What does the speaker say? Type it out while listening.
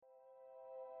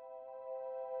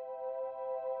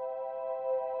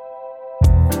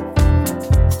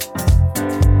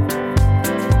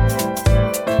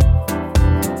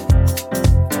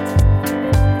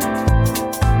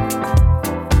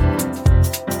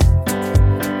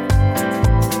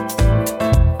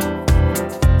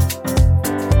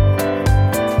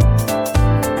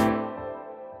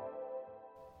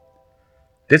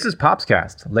This is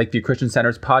Popscast, Lakeview Christian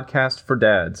Center's podcast for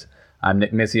dads. I'm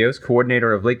Nick Missios,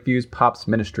 coordinator of Lakeview's Pops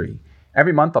Ministry.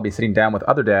 Every month, I'll be sitting down with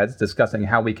other dads discussing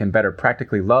how we can better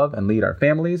practically love and lead our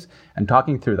families and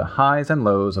talking through the highs and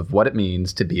lows of what it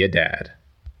means to be a dad.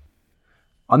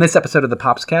 On this episode of the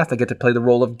Popscast, I get to play the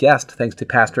role of guest thanks to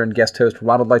pastor and guest host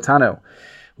Ronald Laitano.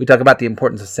 We talk about the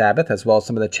importance of Sabbath, as well as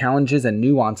some of the challenges and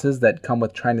nuances that come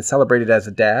with trying to celebrate it as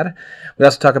a dad. We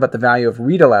also talk about the value of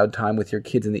read-aloud time with your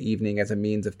kids in the evening as a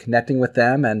means of connecting with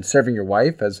them and serving your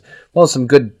wife, as well as some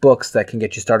good books that can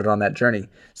get you started on that journey.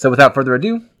 So without further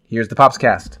ado, here's the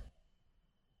Popscast.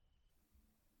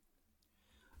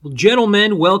 Well,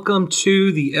 gentlemen, welcome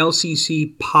to the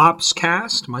LCC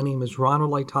Popscast. My name is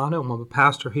Ronald Laitano. I'm a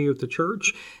pastor here at the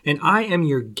church, and I am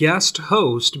your guest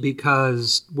host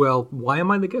because, well, why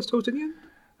am I the guest host again?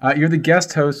 You're the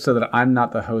guest host so that I'm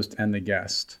not the host and the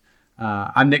guest.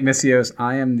 I'm Nick Missios.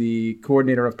 I am the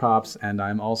coordinator of Pops, and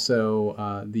I'm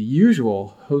also the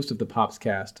usual host of the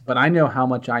Popscast. But I know how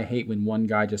much I hate when one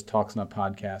guy just talks on a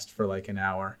podcast for like an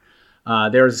hour.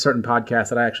 There is a certain podcast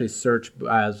that I actually search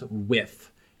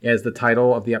as the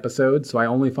title of the episode, so I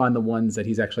only find the ones that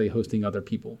he's actually hosting other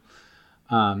people.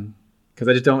 Because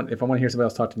I just don't, if I want to hear somebody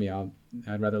else talk to me,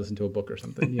 I'd rather listen to a book or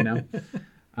something, you know?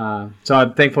 So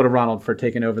I'm thankful to Ronald for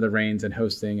taking over the reins and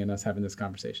hosting and us having this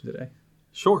conversation today.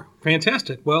 Sure.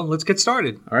 Fantastic. Well, let's get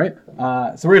started. All right.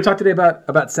 So we're going to talk today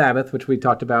about Sabbath, which we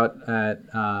talked about at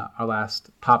our last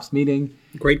Pops meeting.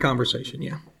 Great conversation,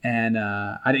 yeah. And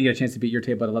I didn't get a chance to be at your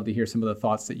table, but I'd love to hear some of the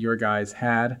thoughts that your guys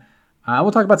had.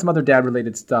 We'll talk about some other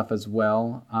dad-related stuff as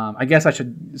well. I guess I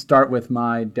should start with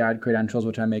my dad credentials,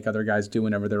 which I make other guys do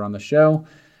whenever they're on the show.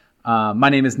 My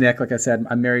name is Nick. Like I said,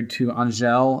 I'm married to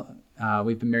Angel.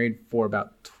 We've been married for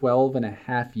about 12 and a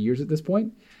half years at this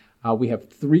point. We have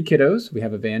 3 kiddos. We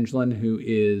have Evangeline, who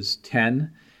is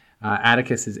 10.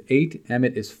 Atticus is 8.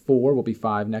 Emmett is 4. Will be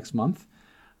 5 next month.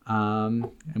 And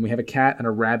we have a cat and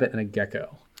a rabbit and a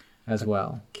gecko as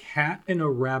well. Cat and a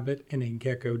rabbit and a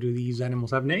gecko. Do these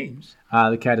animals have names?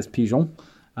 The cat is Pigeon.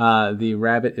 The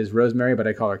rabbit is Rosemary, but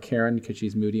I call her Karen because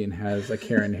she's moody and has a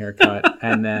Karen haircut.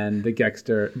 And then the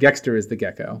Gexter is the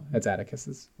gecko. That's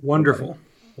Atticus's. Wonderful.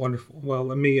 Wonderful. Well,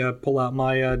 let me pull out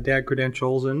my dad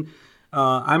credentials. And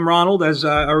I'm Ronald, as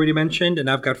I already mentioned, and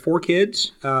I've got 4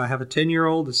 kids. I have a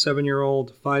 10-year-old, a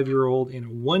 7-year-old, a 5-year-old, and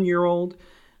a 1-year-old.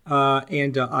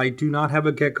 And I do not have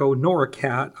a gecko nor a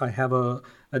cat. I have a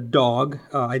dog,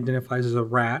 identifies as a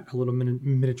rat, a little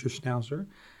miniature schnauzer.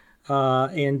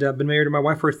 And I've been married to my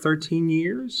wife for 13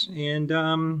 years. And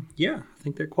I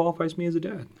think that qualifies me as a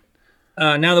dad.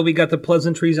 Now that we got the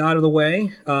pleasantries out of the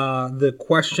way, the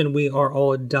question we are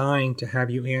all dying to have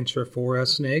you answer for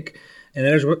us, Nick, and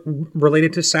that is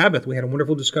related to Sabbath. We had a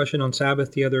wonderful discussion on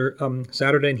Sabbath the other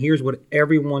Saturday, and here's what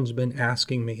everyone's been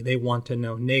asking me. They want to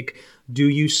know, Nick, do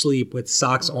you sleep with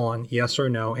socks on, yes or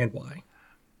no, and why?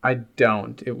 I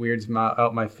don't. It weirds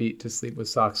out my feet to sleep with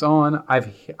socks on.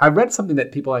 I read something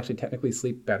that people actually technically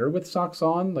sleep better with socks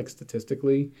on, like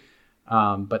statistically,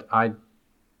 but I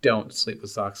don't sleep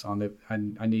with socks on.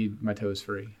 I need my toes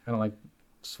free. I don't like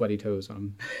sweaty toes when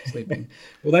I'm sleeping.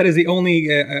 Well, that is the only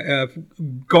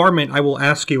garment I will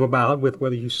ask you about with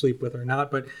whether you sleep with or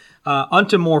not. But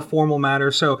onto more formal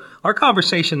matters. So our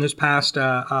conversation this past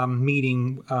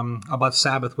meeting about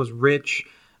Sabbath was rich.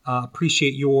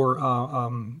 Appreciate your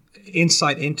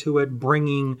insight into it,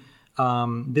 bringing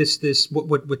this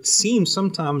what seems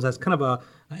sometimes as kind of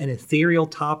an ethereal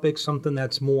topic, something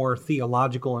that's more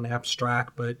theological and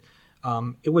abstract, but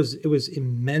it was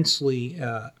immensely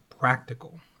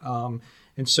practical.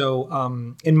 And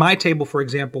so in my table, for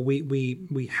example,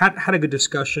 we had a good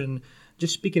discussion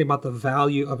just speaking about the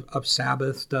value of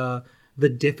Sabbath, the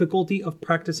difficulty of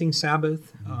practicing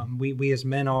Sabbath. We as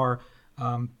men are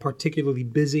particularly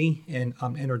busy and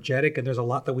energetic, and there's a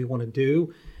lot that we want to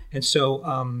do. And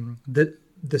so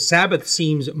the Sabbath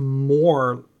seems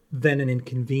more than an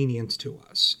inconvenience to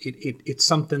us. It's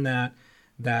something that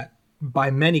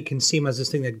by many can seem as this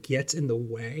thing that gets in the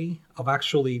way of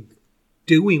actually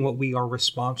doing what we are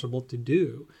responsible to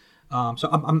do. So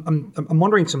I'm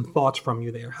wondering some thoughts from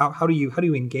you there. How do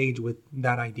you engage with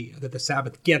that idea that the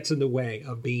Sabbath gets in the way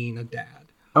of being a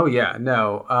dad? Oh yeah,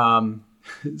 no.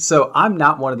 So I'm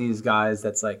not one of these guys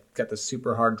that's like got the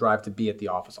super hard drive to be at the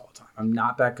office all the time. I'm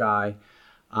not that guy.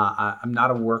 I'm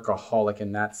not a workaholic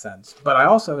in that sense. But I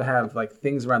also have like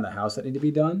things around the house that need to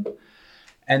be done.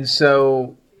 And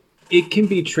so it can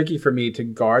be tricky for me to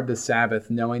guard the Sabbath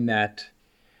knowing that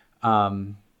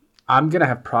I'm going to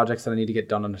have projects that I need to get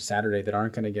done on a Saturday that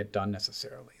aren't going to get done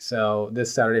necessarily. So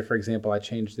this Saturday, for example, I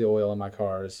changed the oil in my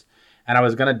cars and I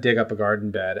was going to dig up a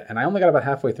garden bed and I only got about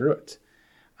halfway through it.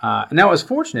 And now I was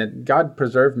fortunate. God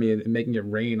preserved me in making it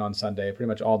rain on Sunday pretty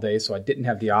much all day, so I didn't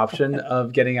have the option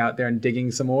of getting out there and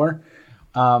digging some more.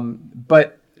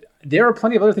 But there are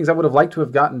plenty of other things I would have liked to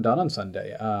have gotten done on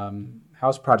Sunday.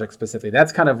 House projects specifically.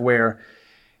 That's kind of where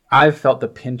I've felt the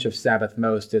pinch of Sabbath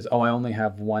most is, I only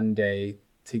have one day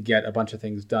to get a bunch of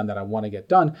things done that I want to get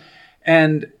done.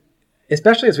 And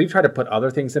especially as we've tried to put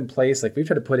other things in place, like we've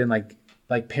tried to put in like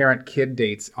parent-kid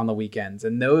dates on the weekends.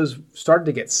 And those started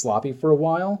to get sloppy for a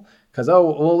while because,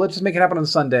 let's just make it happen on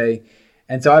Sunday.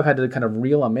 And so I've had to kind of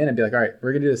reel them in and be like, all right,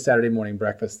 we're going to do this Saturday morning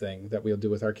breakfast thing that we'll do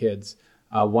with our kids,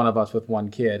 one of us with one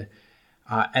kid.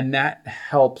 And that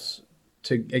helps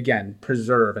to, again,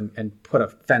 preserve and put a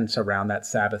fence around that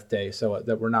Sabbath day so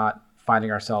that we're not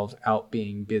finding ourselves out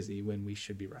being busy when we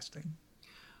should be resting.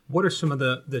 What are some of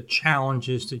the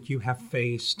challenges that you have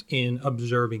faced in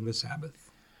observing the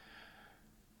Sabbath?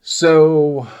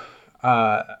 So,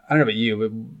 I don't know about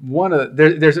you, but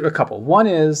there's a couple. One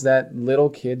is that little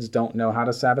kids don't know how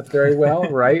to Sabbath very well,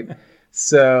 right?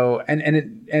 So,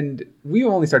 and we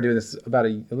only started doing this about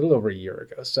a little over a year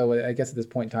ago. So I guess at this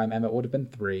point in time, Emmett would have been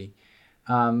 3.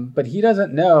 But he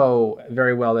doesn't know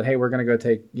very well that, hey, we're going to go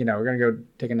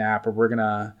take a nap, or we're going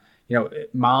to,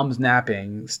 mom's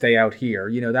napping, stay out here,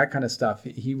 that kind of stuff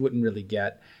he wouldn't really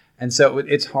get. And so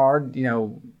it's hard,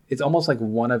 it's almost like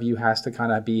one of you has to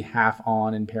kind of be half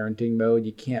on in parenting mode.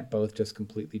 You can't both just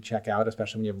completely check out,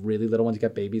 especially when you have really little ones. You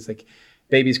got babies, like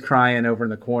baby's crying over in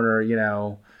the corner, you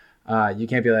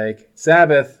can't be like,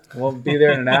 Sabbath, we'll be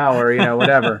there in an hour,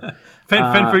 whatever.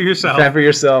 Fend for yourself. Fend for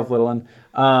yourself, little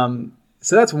one.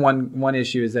 So that's one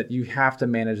issue, is that you have to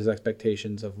manage those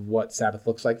expectations of what Sabbath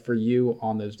looks like for you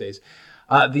on those days.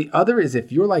 The other is,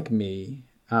 if you're like me,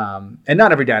 and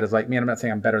not every dad is like me, and I'm not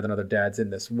saying I'm better than other dads in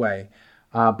this way,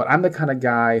 but I'm the kind of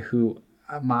guy who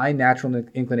my natural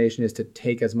inclination is to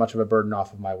take as much of a burden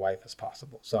off of my wife as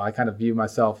possible. So I kind of view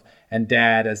myself and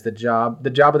dad as the job. The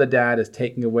job of the dad is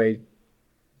taking away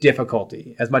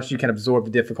difficulty as much as you can absorb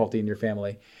the difficulty in your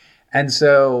family. And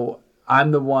so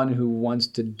I'm the one who wants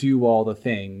to do all the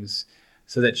things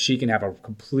so that she can have a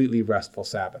completely restful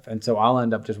Sabbath. And so I'll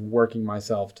end up just working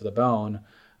myself to the bone.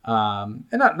 And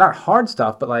not hard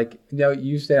stuff, but like,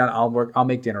 you stay down, I'll work, I'll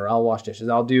make dinner, I'll wash dishes,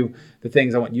 I'll do the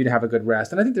things I want you to have a good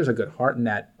rest. And I think there's a good heart in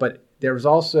that, but there's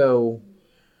a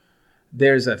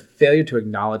failure to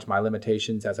acknowledge my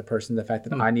limitations as a person, the fact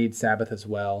that I need Sabbath as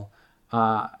well.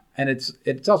 And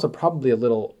it's also probably a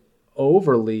little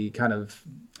overly kind of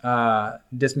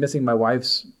dismissing my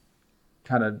wife's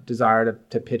kind of desire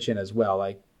to pitch in as well.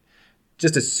 Like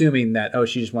just assuming that,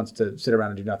 she just wants to sit around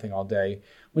and do nothing all day,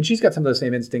 when she's got some of those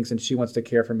same instincts and she wants to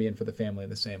care for me and for the family in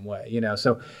the same way,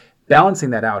 So balancing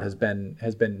that out has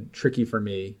been tricky for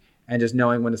me, and just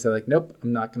knowing when to say, like, nope,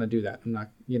 I'm not going to do that. I'm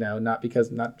not,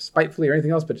 not spitefully or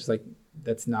anything else, but just like,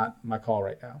 that's not my call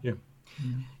right now. Yeah.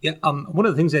 Yeah. One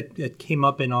of the things that came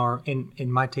up in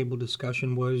my table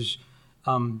discussion was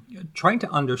trying to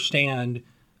understand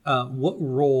what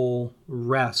role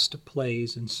rest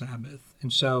plays in Sabbath.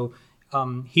 And so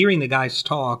hearing the guys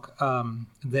talk,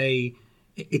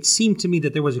 it seemed to me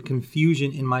that there was a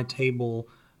confusion in my table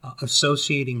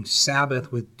associating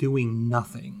Sabbath with doing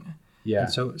nothing. Yeah.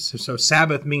 And so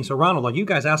Sabbath means, so Ronald, are you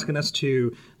guys asking us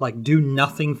to like do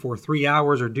nothing for 3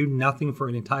 hours or do nothing for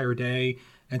an entire day?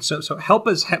 And so help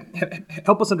us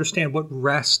understand what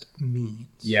rest means.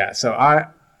 Yeah. So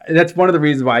that's one of the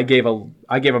reasons why I gave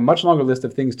a much longer list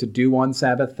of things to do on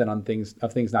Sabbath than on things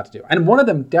not to do. And one of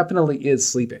them definitely is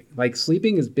sleeping. Like,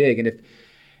 sleeping is big. And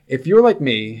if you're like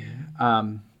me,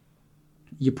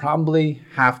 you probably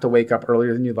have to wake up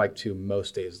earlier than you'd like to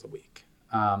most days of the week.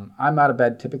 I'm out of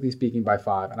bed, typically speaking, by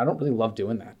 5, and I don't really love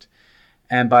doing that.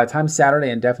 And by the time Saturday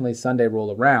and definitely Sunday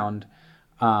roll around,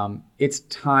 it's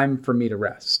time for me to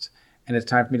rest. And it's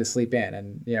time for me to sleep in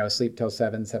and, sleep till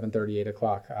 7, 7:30, 8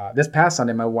 o'clock. This past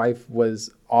Sunday, my wife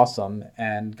was awesome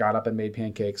and got up and made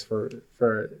pancakes for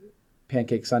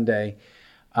Pancake Sunday.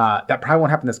 That probably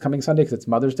won't happen this coming Sunday because it's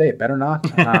Mother's Day. It better not.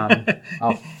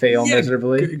 I'll fail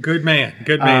miserably. Good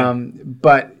man.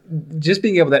 But just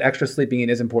being able, that extra sleeping in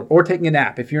is important. Or taking a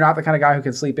nap. If you're not the kind of guy who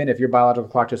can sleep in, if your biological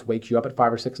clock just wakes you up at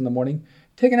 5 or 6 in the morning,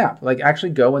 take a nap. Like,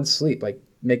 actually go and sleep. Like,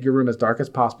 make your room as dark as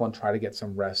possible and try to get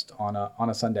some rest on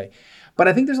a Sunday. But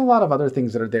I think there's a lot of other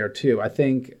things that are there too. I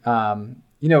think,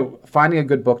 finding a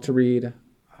good book to read.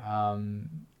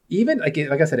 Even like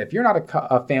I said, if you're not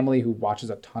a family who watches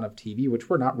a ton of TV, which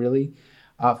we're not really,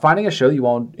 finding a show you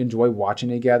all enjoy watching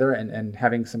together and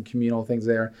having some communal things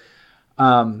there.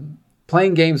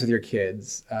 Playing games with your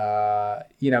kids.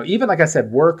 Even like I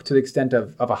said, work to the extent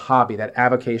of a hobby, that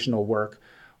avocational work,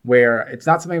 where it's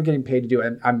not something I'm getting paid to do.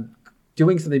 And I'm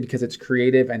doing something because it's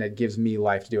creative and it gives me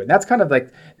life to do it. And that's kind of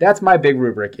like, that's my big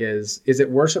rubric is it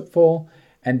worshipful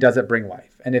and does it bring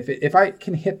life? And if I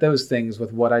can hit those things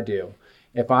with what I do,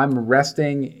 if I'm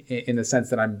resting in the sense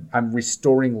that I'm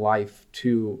restoring life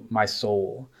to my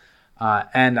soul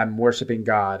and I'm worshiping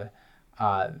God,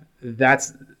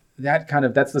 that's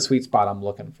the sweet spot I'm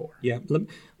looking for. Yeah,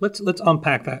 let's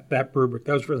unpack that rubric.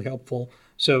 That was really helpful.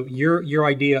 So your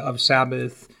idea of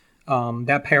Sabbath,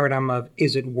 that paradigm of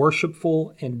is it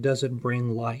worshipful and does it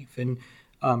bring life? And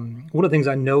one of the things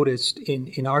I noticed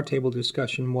in our table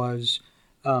discussion was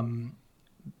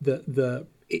the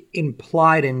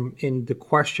implied in the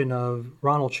question of,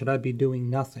 Ronald, should I be doing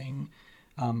nothing?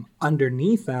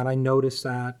 Underneath that, I noticed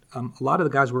that a lot of the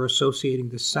guys were associating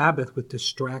the Sabbath with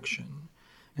distraction.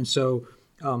 And so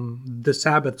the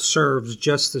Sabbath serves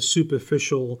just the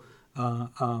superficial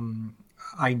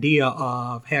idea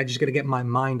of, hey, I just got to get my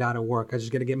mind out of work. I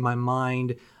just got to get my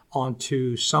mind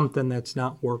onto something that's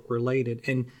not work related.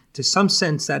 And to some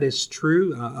sense, that is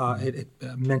true.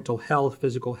 Mental health,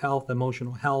 physical health,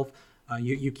 emotional health.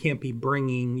 You can't be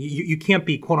bringing, you can't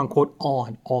be quote unquote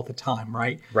on all the time,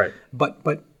 right? Right. But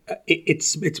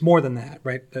it's more than that,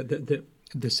 right?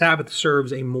 The Sabbath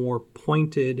serves a more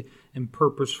pointed and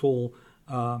purposeful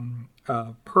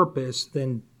purpose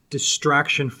than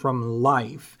distraction from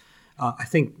life. I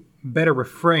think better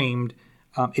reframed,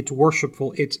 it's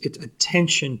worshipful. It's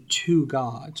attention to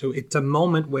God. So it's a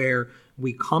moment where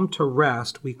we come to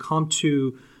rest. We come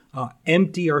to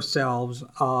empty ourselves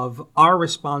of our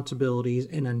responsibilities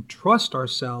and entrust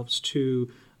ourselves to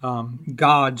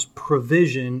God's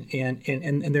provision,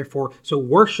 and therefore, so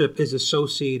worship is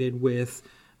associated with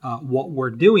what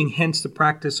we're doing. Hence, the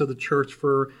practice of the church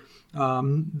for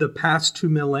the past 2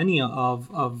 millennia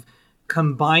of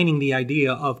combining the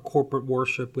idea of corporate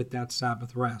worship with that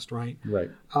Sabbath rest. Right. Right.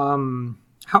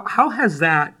 How has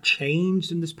that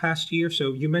changed in this past year?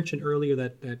 So you mentioned earlier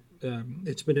that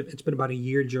it's been about a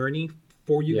year journey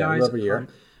for you guys. Over a year.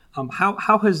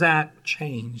 How has that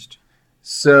changed?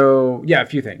 So a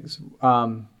few things.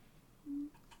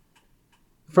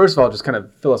 First of all, just kind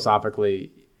of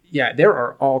philosophically, there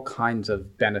are all kinds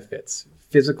of benefits,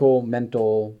 physical,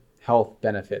 mental, health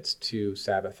benefits to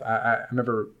Sabbath. I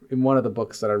remember in one of the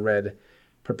books that I read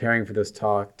preparing for this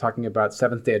talk, talking about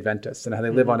Seventh-day Adventists and how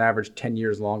they live on average 10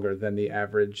 years longer than the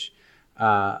average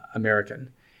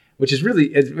American, which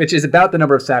is about the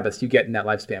number of Sabbaths you get in that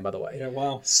lifespan, by the way. Yeah,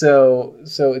 wow. So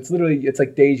it's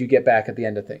like days you get back at the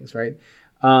end of things, right?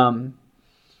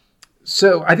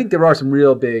 So I think there are some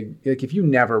real big, like if you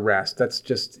never rest, that's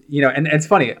just, and it's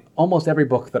funny, almost every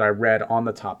book that I read on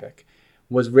the topic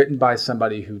was written by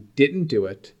somebody who didn't do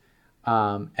it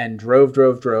and drove.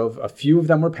 A few of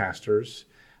them were pastors.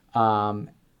 And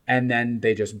then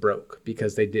they just broke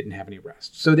because they didn't have any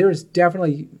rest. So there is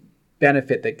definitely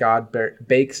benefit that God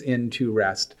bakes into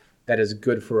rest that is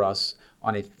good for us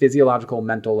on a physiological,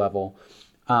 mental level.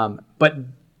 But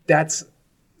that's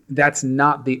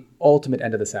not the ultimate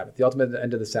end of the Sabbath. The ultimate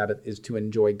end of the Sabbath is to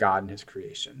enjoy God and his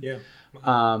creation. Yeah.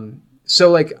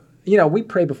 So we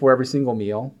pray before every single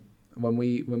meal when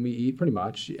we eat, pretty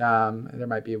much. There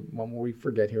might be one where we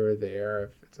forget here or there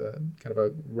if it's a kind of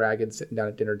a ragged sitting down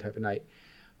at dinner type of night.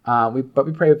 But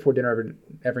we pray before dinner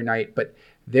every night. But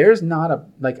there's not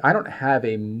I don't have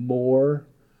a more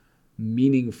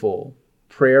meaningful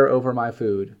prayer over my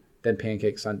food than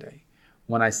Pancake Sunday.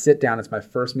 When I sit down, it's my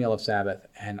first meal of Sabbath,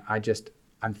 and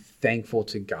I'm thankful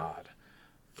to God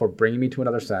for bringing me to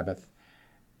another Sabbath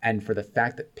and for the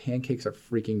fact that pancakes are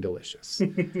freaking delicious.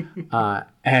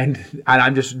 And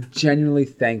I'm just genuinely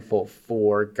thankful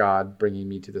for God bringing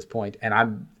me to this point.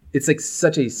 And it's like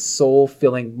such a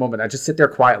soul-filling moment. I just sit there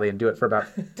quietly and do it for about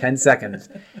 10 seconds,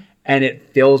 and it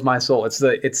fills my soul. It's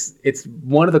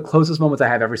one of the closest moments I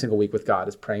have every single week with God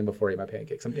is praying before I eat my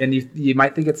pancakes. And you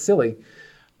might think it's silly,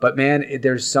 but man,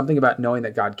 there's something about knowing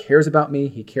that God cares about me.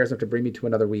 He cares enough to bring me to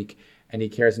another week, and he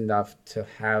cares enough to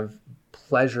have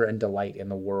pleasure and delight in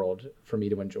the world for me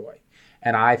to enjoy.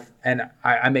 And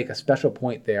I make a special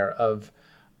point there of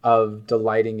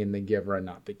delighting in the giver and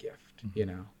not the gift,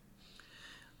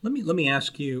 Let me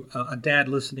ask you, a dad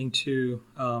listening to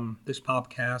this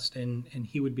podcast, and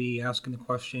he would be asking the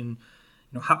question,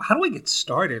 how do I get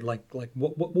started? Like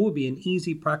what would be an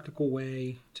easy, practical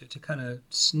way to kind of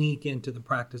sneak into the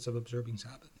practice of observing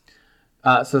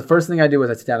Sabbath? So the first thing I do is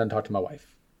I sit down and talk to my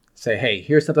wife. Say, hey,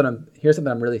 here's something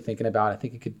I'm really thinking about. I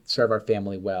think it could serve our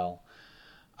family well.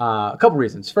 A couple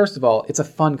reasons. First of all, it's a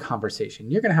fun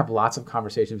conversation. You're going to have lots of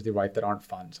conversations with your wife that aren't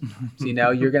fun sometimes.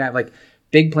 You're going to have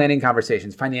big planning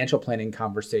conversations, financial planning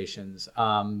conversations,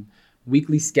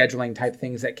 weekly scheduling type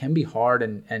things that can be hard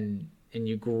and and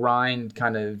you grind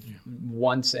kind of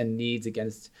wants and needs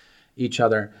against each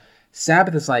other.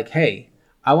 Sabbath is like, hey,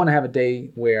 I want to have a day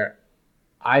where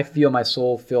I feel my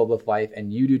soul filled with life,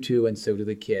 and you do too, and so do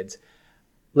the kids.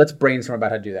 Let's brainstorm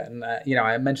about how to do that. And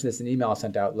I mentioned this in an email I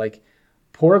sent out. Like,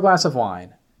 pour a glass of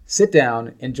wine, sit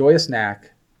down, enjoy a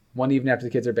snack one evening after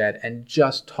the kids are bed, and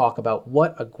just talk about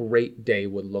what a great day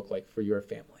would look like for your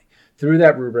family through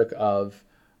that rubric of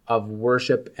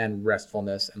worship and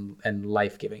restfulness and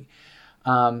life-giving.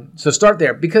 So start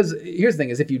there, because here's the thing: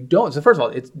 is if you don't, so first of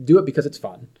all, do it because it's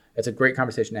fun. It's a great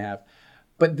conversation to have,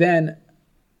 but then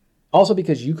also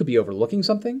because you could be overlooking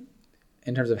something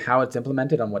in terms of how it's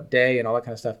implemented on what day and all that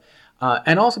kind of stuff.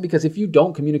 And also because if you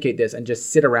don't communicate this and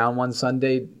just sit around one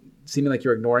Sunday seeming like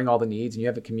you're ignoring all the needs and you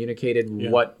haven't communicated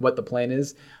what the plan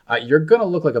is, you're going to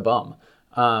look like a bum.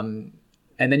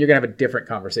 And then you're going to have a different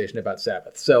conversation about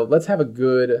Sabbath. So let's have a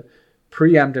good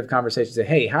preemptive conversation. Say,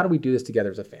 hey, how do we do this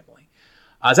together as a family?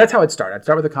 So that's how I'd start. I'd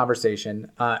start with a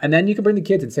conversation. And then you can bring the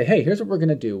kids and say, hey, here's what we're going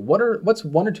to do. What's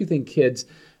one or two things, kids,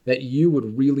 that you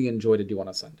would really enjoy to do on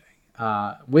a Sunday?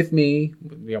 With me,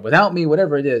 without me,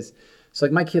 whatever it is. So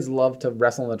like my kids love to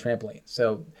wrestle on the trampoline.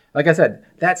 So like I said,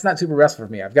 that's not super restful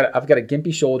for me. I've got a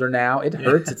gimpy shoulder now. It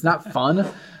hurts. It's not fun,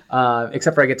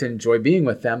 except for I get to enjoy being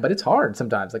with them. But it's hard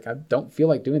sometimes. Like I don't feel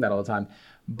like doing that all the time.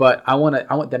 But I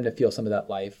want them to feel some of that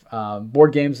life.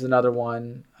 Board games is another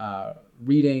one.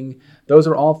 Reading. Those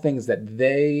are all things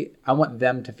that I want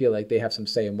them to feel like they have some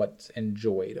say in what's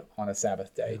enjoyed on a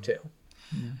Sabbath day too.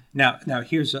 Yeah. Now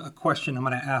here's a question I'm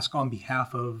going to ask on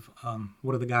behalf of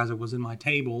one of the guys that was in my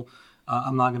table.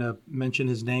 I'm not going to mention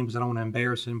his name because I don't want to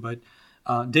embarrass him, but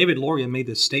David Loria made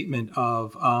this statement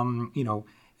of,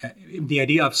 the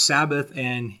idea of Sabbath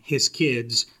and his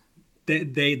kids,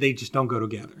 they just don't go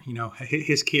together.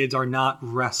 His kids are not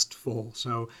restful.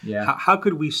 So how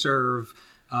could we serve,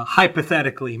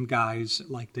 hypothetically, guys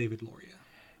like David Loria?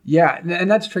 Yeah, and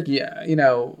that's tricky.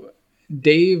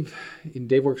 Dave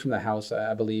works from the house,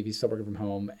 I believe. He's still working from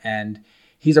home, and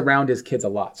he's around his kids a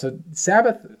lot. So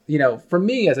Sabbath, for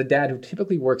me as a dad who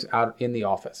typically works out in the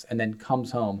office and then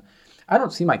comes home, I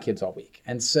don't see my kids all week.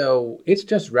 And so it's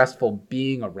just restful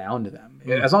being around them.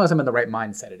 As long as I'm in the right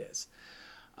mindset, it is.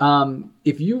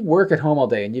 If you work at home all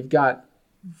day and you've got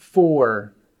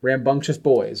 4 rambunctious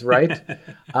boys, right?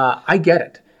 I get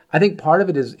it. I think part of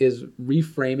it is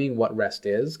reframing what rest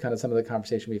is, kind of some of the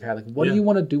conversation we've had. Like, what do you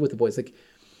want to do with the boys? Like,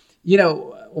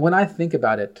 when I think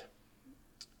about it,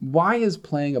 why is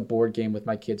playing a board game with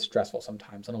my kids stressful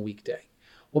sometimes on a weekday?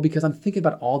 Well, because I'm thinking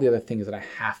about all the other things that I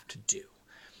have to do.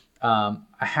 I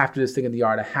have to do this thing in the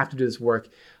yard. I have to do this work.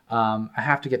 I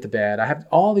have to get to bed. I have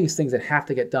all these things that have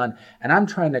to get done. And I'm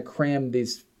trying to cram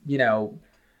these,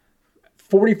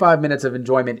 45 minutes of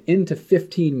enjoyment into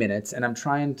 15 minutes. And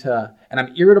and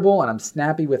I'm irritable and I'm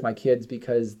snappy with my kids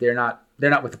because they're not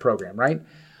with the program, right?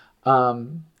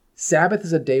 Sabbath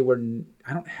is a day where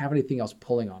I don't have anything else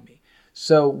pulling on me.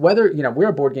 So whether, we're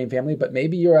a board game family, but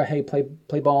maybe you're a, hey,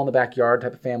 play ball in the backyard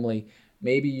type of family.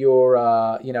 Maybe you're,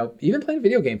 even playing a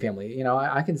video game family.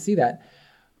 I can see that.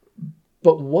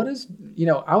 But what is,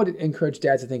 I would encourage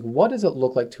dads to think, what does it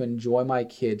look like to enjoy my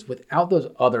kids without those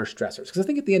other stressors? Because I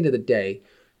think at the end of the day,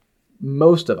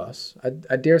 most of us,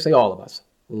 I dare say all of us,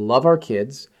 love our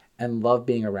kids and love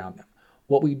being around them.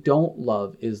 What we don't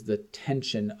love is the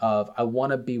tension of, I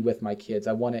want to be with my kids.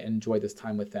 I want to enjoy this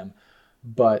time with them.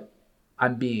 But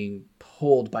I'm being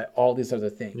pulled by all these other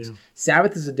things. Yeah.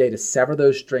 Sabbath is a day to sever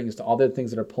those strings to all the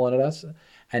things that are pulling at us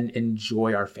and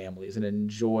enjoy our families and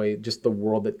enjoy just the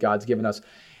world that God's given us.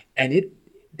 And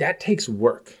that takes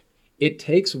work. It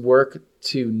takes work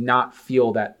to not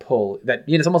feel that pull. That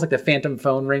it's almost like the phantom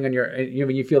phone ring on your,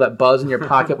 when you feel that buzz in your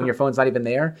pocket when your phone's not even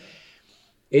there.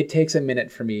 It takes a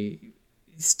minute for me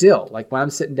still, like when I'm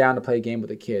sitting down to play a game with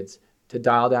the kids, to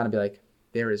dial down and be like,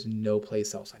 there is no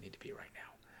place else I need to be right now.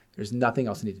 There's nothing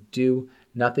else I need to do.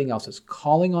 Nothing else is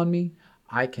calling on me.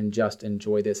 I can just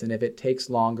enjoy this. And if it takes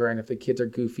longer, and if the kids are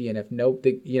goofy, and if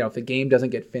the game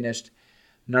doesn't get finished,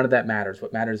 none of that matters.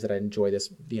 What matters is that I enjoy this,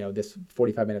 this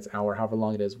 45 minutes, hour, however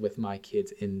long it is, with my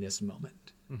kids in this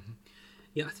moment. Mm-hmm.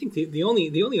 Yeah, I think the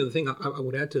only other thing I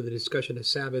would add to the discussion of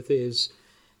Sabbath is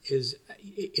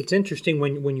it's interesting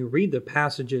when you read the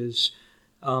passages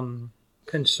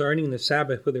concerning the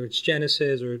Sabbath, whether it's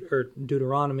Genesis or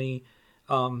Deuteronomy.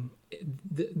 The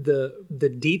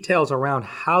details around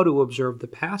how to observe the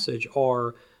passage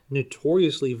are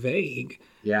notoriously vague.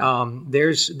 Yeah.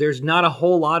 There's not a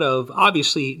whole lot of,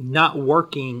 obviously not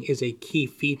working is a key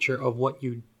feature of what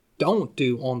you don't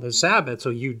do on the Sabbath. So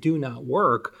you do not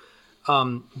work.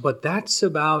 But that's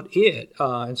about it.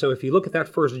 And so if you look at that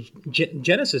first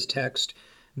Genesis text,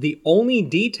 The only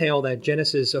detail that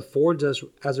Genesis affords us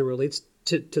as it relates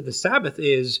to the Sabbath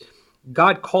is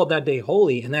God called that day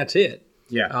holy, and that's it.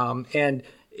 Yeah. And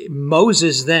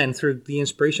Moses then, through the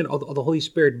inspiration of the Holy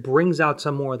Spirit, brings out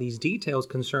some more of these details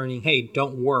concerning, hey,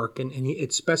 don't work, and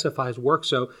it specifies work.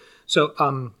 So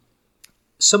some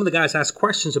of the guys ask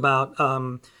questions about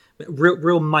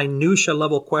real minutia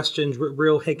level questions,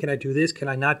 real, hey, can I do this? Can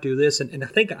I not do this? And I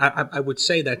think I would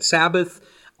say that Sabbath,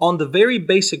 on the very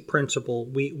basic principle,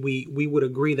 we would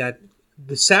agree that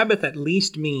the Sabbath at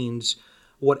least means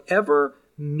whatever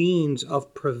means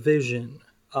of provision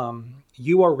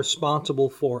you are responsible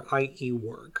for, i.e.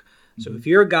 work. So if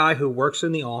you're a guy who works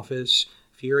in the office,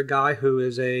 if you're a guy who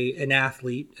is an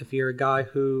athlete, if you're a guy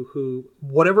who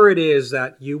whatever it is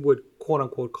that you would quote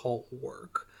unquote call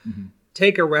work,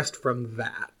 take a rest from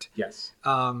that. Yes.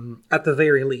 At the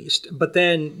very least. But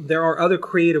then there are other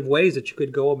creative ways that you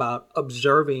could go about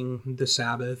observing the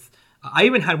Sabbath. I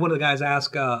even had one of the guys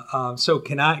ask, so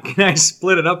can I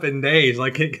split it up in days?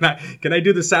 Like, can I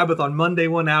do the Sabbath on Monday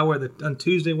 1 hour, on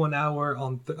Tuesday 1 hour,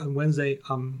 on Wednesday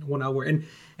 1 hour?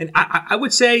 And I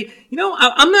would say,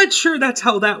 I'm not sure that's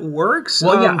how that works.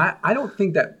 Well, I don't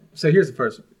think that. So here's the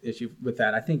first issue with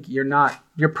that. I think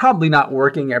you're probably not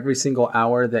working every single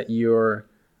hour that you're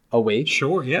awake.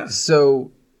 Sure, yeah. So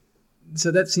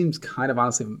that seems kind of,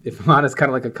 honestly, if I'm honest,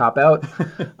 kind of like a cop-out,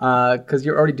 because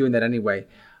you're already doing that anyway.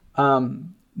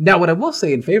 Now, what I will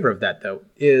say in favor of that, though,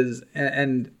 is,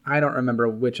 and I don't remember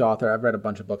which author, I've read a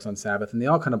bunch of books on Sabbath, and they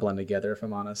all kind of blend together, if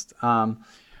I'm honest,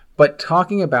 but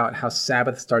talking about how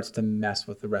Sabbath starts to mess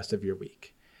with the rest of your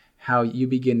week, how you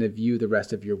begin to view the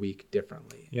rest of your week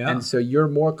differently. Yeah. And so you're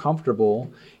more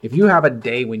comfortable, if you have a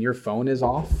day when your phone is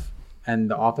off and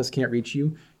the office can't reach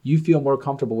you, you feel more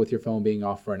comfortable with your phone being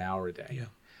off for an hour a day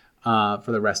for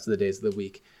the rest of the days of the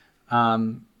week.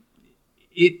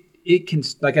 It can,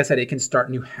 like I said, it can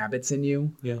start new habits in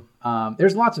you. Yeah.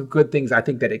 There's lots of good things I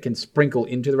think that it can sprinkle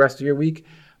into the rest of your week,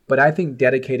 but I think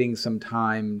dedicating some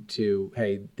time to,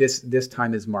 hey, this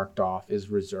time is marked off, is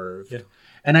reserved,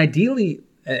 and ideally,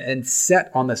 and set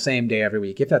on the same day every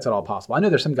week, if that's at all possible. I know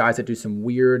there's some guys that do some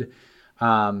weird,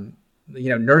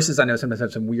 nurses I know sometimes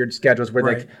have some weird schedules where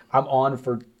like I'm on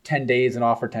for 10 days and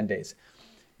off for 10 days.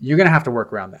 You're going to have to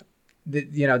work around that.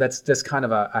 That's just kind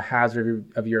of a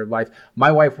hazard of your life.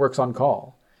 My wife works on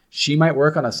call. She might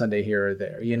work on a Sunday here or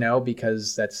there,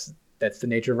 because that's the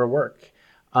nature of her work.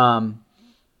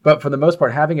 But for the most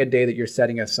part, having a day that you're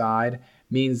setting aside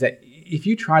means that if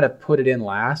you try to put it in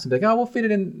last, and be like, oh, we'll fit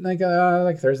it in like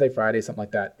Thursday, Friday, something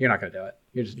like that, you're not going to do it.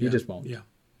 You just won't.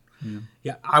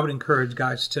 Yeah. I would encourage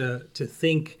guys to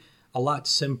think a lot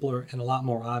simpler and a lot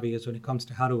more obvious when it comes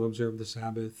to how to observe the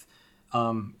Sabbath.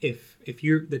 If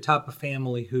you're the type of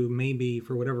family who maybe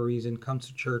for whatever reason comes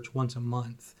to church once a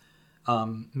month,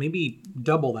 maybe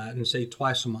double that and say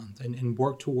twice a month and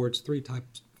work towards three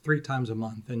times a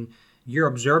month. And you're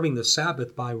observing the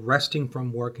Sabbath by resting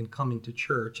from work and coming to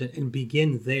church and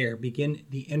begin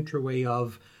the entryway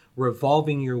of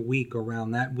revolving your week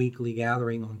around that weekly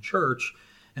gathering on church.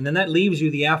 And then that leaves you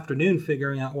the afternoon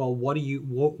figuring out, well, what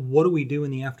do we do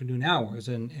in the afternoon hours?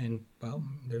 And well,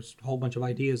 there's a whole bunch of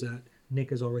ideas that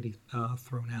Nick has already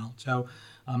thrown out. So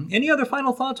any other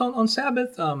final thoughts on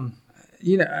Sabbath? And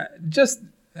I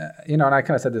kind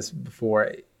of said this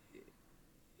before,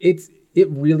 it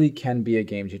really can be a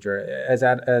game changer. As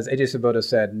AJ Svoboda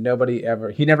said,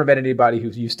 he never met anybody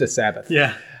who's used to Sabbath.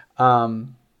 Yeah.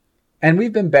 And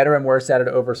we've been better and worse at it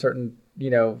over certain,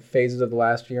 phases of the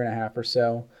last year and a half or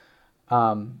so.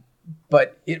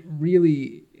 But it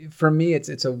really, for me,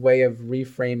 it's a way of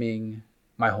reframing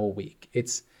my whole week.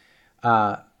 It's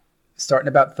starting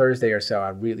about Thursday or so, I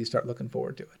really start looking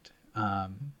forward to it.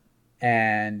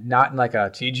 And not in like a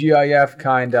TGIF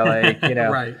kind of like,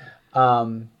 right.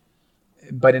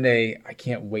 But in I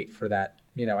can't wait for that,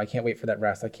 I can't wait for that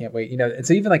rest. I can't wait, and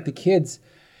so even like the kids,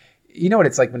 what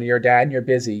it's like when you're a dad and you're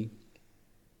busy,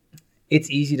 it's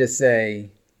easy to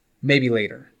say, maybe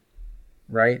later,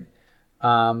 right?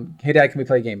 Hey, Dad, can we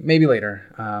play a game? Maybe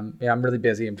later. I'm really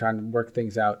busy. I'm trying to work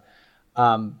things out.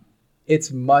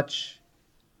 It's much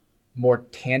more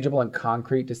tangible and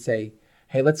concrete to say,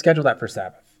 hey, let's schedule that for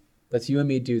Sabbath. Let's you and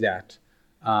me do that.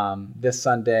 This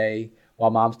Sunday, while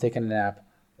Mom's taking a nap,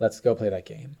 let's go play that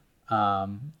game.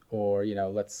 Or,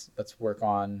 let's work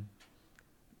on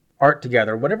art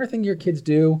together. Whatever thing your kids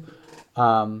do,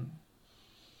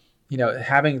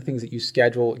 having things that you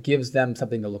schedule gives them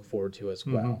something to look forward to as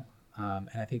well. And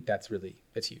I think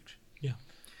it's huge. Yeah.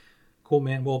 Cool,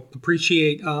 man. Well,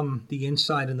 appreciate the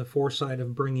insight and the foresight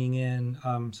of bringing in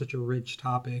such a rich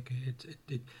topic.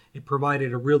 It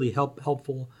provided a really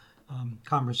helpful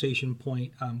conversation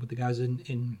point with the guys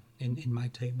in my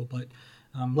table. But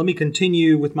let me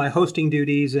continue with my hosting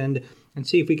duties and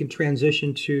see if we can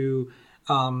transition to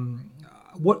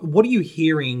what are you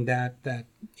hearing that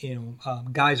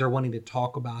guys are wanting to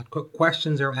talk about?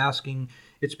 Questions they're asking.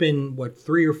 It's been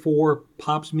 3 or 4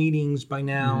 Pops meetings by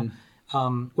now.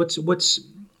 What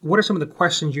are some of the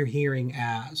questions you're hearing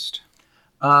asked?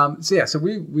 So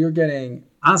we're getting,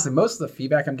 honestly, most of the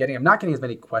feedback I'm not getting as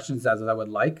many questions as I would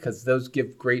like, because those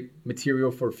give great material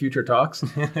for future talks.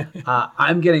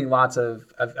 I'm getting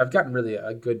I've gotten really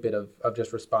a good bit of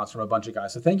just response from a bunch of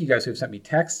guys. So thank you guys who have sent me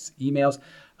texts, emails,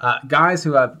 guys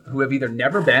who have either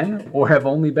never been or have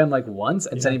only been like once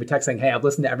and sending me text saying, hey, I've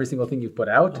listened to every single thing you've put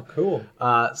out. Oh, cool.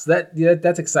 So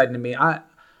that's exciting to me.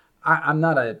 I'm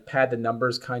not a pad the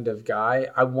numbers kind of guy.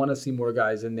 I want to see more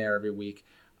guys in there every week.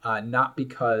 Not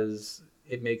because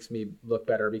it makes me look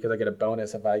better, because I get a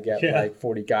bonus if I get like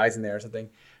 40 guys in there or something,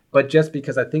 but just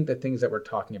because I think the things that we're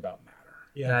talking about matter.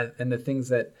 Yeah. And the things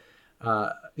that,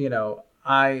 I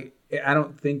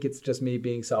don't think it's just me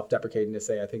being self-deprecating to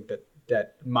say, I think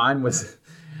that mine was,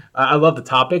 I love the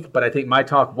topic, but I think my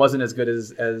talk wasn't as good as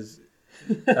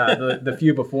the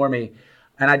few before me.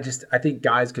 And I think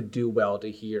guys could do well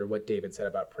to hear what David said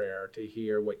about prayer, to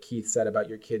hear what Keith said about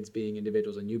your kids being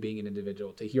individuals and you being an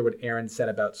individual, to hear what Aaron said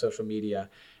about social media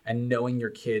and knowing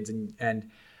your kids. And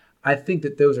I think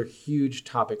that those are huge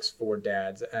topics for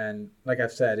dads. And like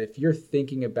I've said, if you're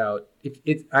thinking about,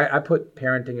 I put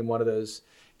parenting in one of those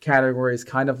categories,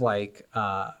 kind of like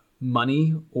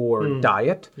money or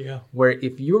diet, where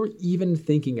if you're even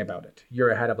thinking about it, you're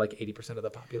ahead of like 80% of the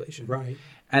population. Right.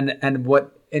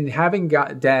 And having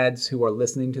dads who are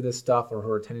listening to this stuff or who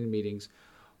are attending meetings,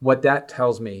 what that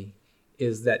tells me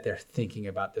is that they're thinking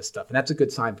about this stuff. And that's a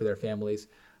good sign for their families.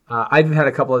 I've had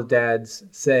a couple of dads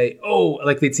say,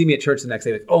 like they'd see me at church the next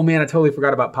day, like, oh man, I totally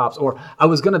forgot about Pops, or I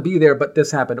was going to be there, but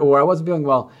this happened, or I wasn't feeling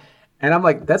well. And I'm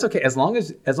like, that's okay. As long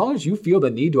as you feel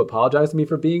the need to apologize to me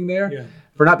for being there,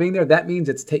 for not being there, that means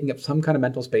it's taking up some kind of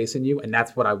mental space in you. And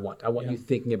that's what I want. I want you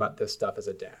thinking about this stuff as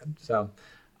a dad. So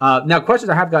now questions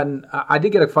I have gotten, I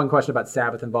did get a fun question about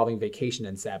Sabbath involving vacation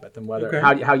and Sabbath and whether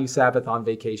how you Sabbath on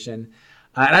vacation.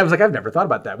 And I was like, I've never thought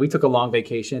about that. We took a long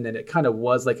vacation and it kind of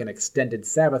was like an extended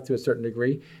Sabbath to a certain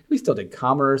degree. We still did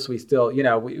commerce. We still,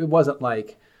 it wasn't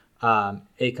like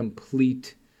a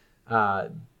complete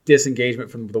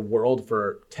disengagement from the world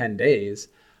for 10 days.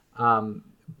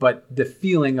 But the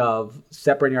feeling of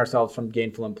separating ourselves from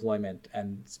gainful employment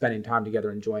and spending time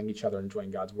together, enjoying each other, enjoying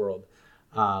God's world,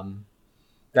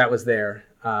 that was there.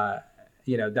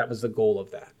 That was the goal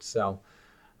of that. So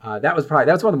that was one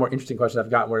of the more interesting questions I've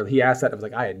gotten, where he asked that. I was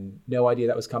like, I had no idea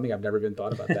that was coming. I've never even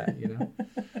thought about that,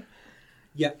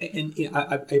 Yeah, and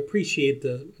I appreciate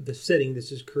the setting this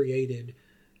has created,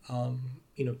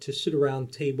 to sit around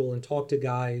the table and talk to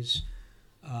guys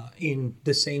in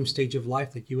the same stage of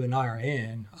life that you and I are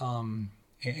in.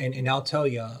 And I'll tell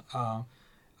you,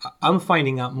 I'm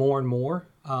finding out more and more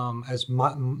as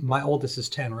my oldest is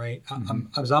 10, right?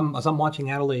 As I'm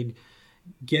watching Adelaide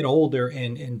get older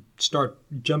and start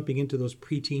jumping into those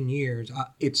preteen years,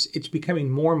 it's becoming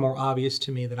more and more obvious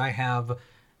to me that I have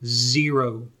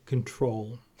zero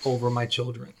control over my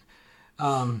children.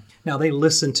 Now they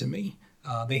listen to me.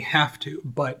 They have to.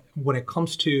 But when it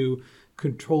comes to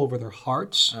control over their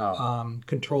hearts,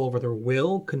 control over their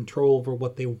will, control over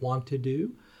what they want to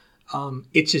do,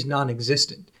 it's just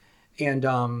non-existent.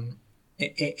 And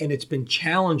it's been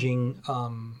challenging.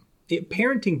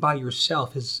 Parenting by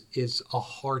yourself is a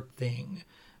hard thing.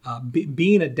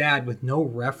 Being a dad with no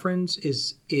reference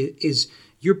is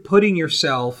you're putting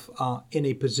yourself in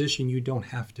a position you don't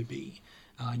have to be.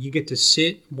 You get to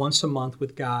sit once a month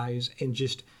with guys and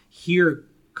just hear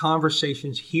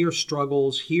conversations, hear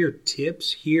struggles, hear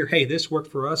tips, hey, this worked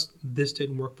for us, this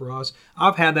didn't work for us.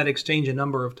 I've had that exchange a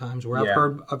number of times where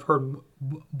I've heard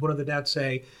one of the dads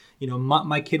say,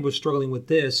 my kid was struggling with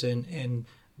this, and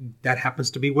that happens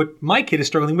to be what my kid is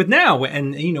struggling with now.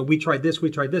 And we tried this,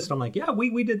 and I'm like, yeah,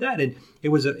 we did that, and it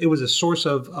was a source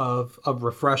of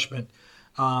refreshment.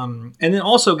 And then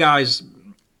also, guys,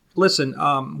 listen,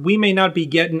 we may not be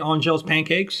getting Angel's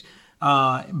pancakes,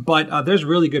 but there's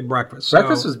really good breakfast.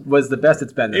 Breakfast was the best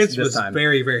it's been this time. It was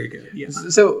very, very good.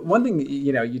 Yes. So one thing,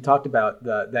 you talked about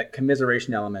that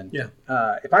commiseration element. Yeah.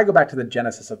 If I go back to the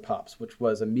genesis of Pops, which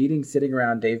was a meeting sitting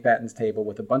around Dave Batten's table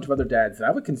with a bunch of other dads that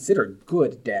I would consider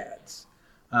good dads,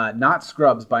 not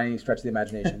scrubs by any stretch of the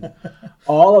imagination,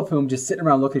 all of whom just sitting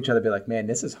around looking at each other and be like, man,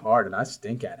 this is hard and I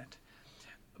stink at it.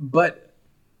 But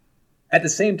at the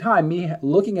same time, me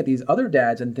looking at these other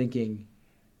dads and thinking,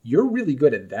 you're really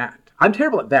good at that. I'm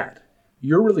terrible at that.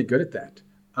 You're really good at that.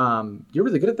 You're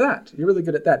really good at that. You're really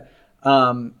good at that.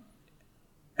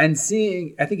 And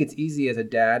seeing, I think it's easy as a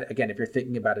dad, again, if you're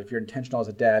thinking about it, if you're intentional as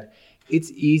a dad,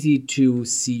 it's easy to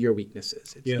see your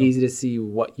weaknesses. It's easy to see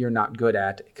what you're not good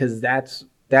at, because that's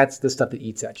the stuff that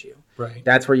eats at you. Right.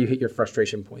 That's where you hit your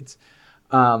frustration points.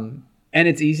 And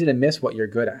it's easy to miss what you're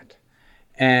good at.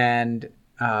 And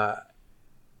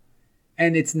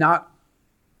it's not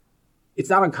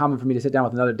uncommon for me to sit down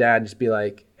with another dad and just be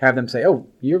like, have them say, oh,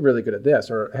 you're really good at this.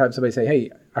 Or have somebody say,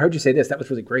 hey, I heard you say this. That was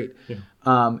really great. Yeah.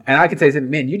 And I could say,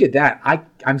 man, you did that.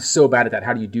 I'm so bad at that.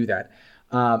 How do you do that?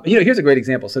 Here's a great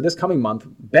example. So this coming month,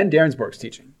 Ben Derensburg's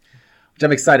teaching, which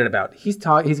I'm excited about. He's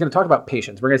going to talk about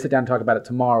patience. We're going to sit down and talk about it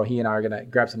tomorrow. He and I are going to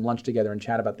grab some lunch together and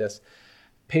chat about this.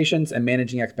 Patience and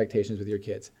managing expectations with your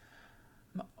kids.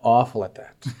 I'm awful at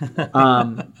that.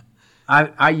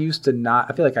 I used to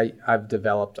not. I feel like I've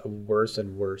developed a worse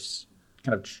and worse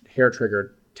kind of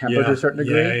hair-triggered temper to a certain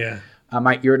degree. Yeah.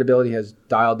 My irritability has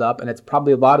dialed up, and it's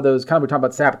probably a lot of those, kind of, we're talking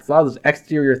about sap, it's a lot of those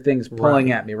exterior things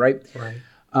pulling at me, right? Right.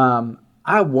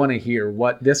 I want to hear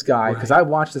what this guy, because I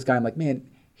watch this guy, I'm like, man,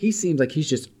 he seems like he's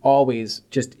just always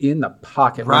just in the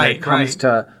pocket when it comes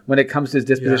to his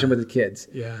disposition with his kids.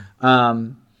 Yeah.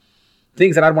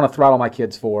 Things that I'd want to throttle my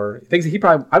kids for, things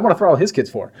that I'd want to throttle his kids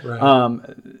for. Right.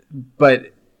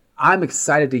 But I'm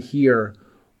excited to hear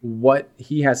what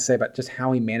he has to say about just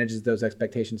how he manages those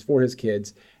expectations for his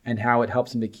kids and how it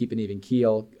helps him to keep an even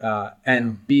keel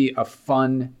and be a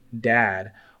fun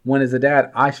dad. When as a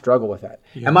dad, I struggle with that.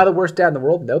 Yeah. Am I the worst dad in the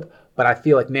world? Nope. But I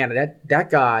feel like, man, that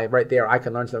guy right there, I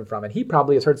can learn something from. And he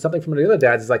probably has heard something from the other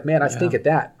dads. It's like, man, I stink at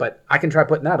that, but I can try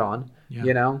putting that on.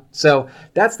 Yeah. So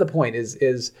that's the point.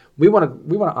 Is we want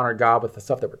to honor God with the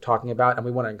stuff that we're talking about, and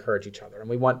we want to encourage each other, and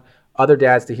we want other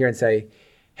dads to hear and say,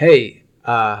 hey,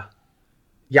 I'm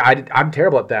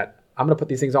terrible at that. I'm going to put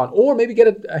these things on, or maybe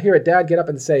hear a dad get up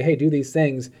and say, hey, do these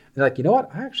things. And they're like, you know what?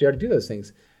 I actually already do those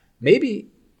things. Maybe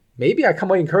I come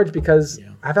away encouraged because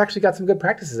I've actually got some good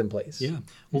practices in place. Yeah.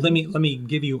 Well, let me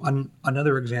give you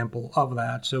another example of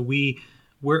that. So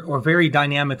we're a very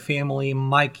dynamic family.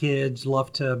 My kids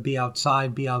love to be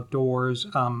outside, be outdoors.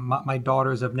 My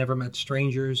daughters have never met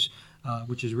strangers,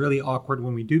 which is really awkward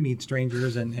when we do meet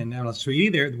strangers. And so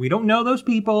either we don't know those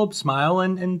people, smile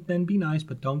and be nice,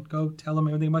 but don't go tell them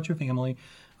everything about your family.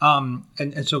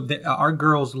 And so our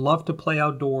girls love to play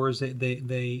outdoors.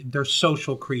 They're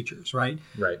social creatures, right?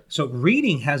 Right. So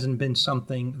reading hasn't been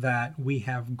something that we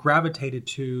have gravitated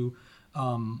to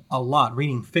a lot.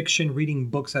 Reading fiction, reading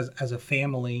books as a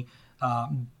family.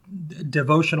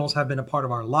 Devotionals have been a part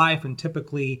of our life, and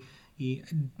typically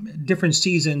different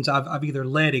seasons I've either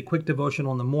led a quick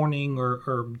devotional in the morning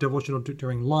or devotional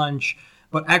during lunch,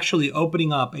 but actually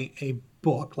opening up a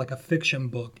book, like a fiction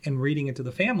book, and reading it to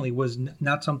the family was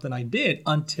not something I did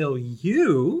until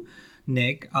you,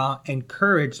 Nick,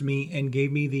 encouraged me and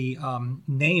gave me the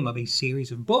name of a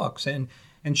series of books. And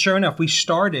sure enough, we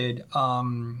started,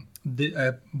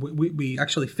 we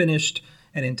actually finished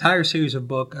an entire series of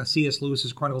books, C.S.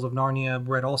 Lewis's Chronicles of Narnia,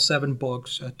 read all 7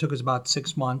 books. It took us about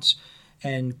 6 months,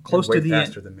 and close to the end.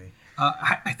 Faster than me.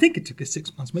 I think it took us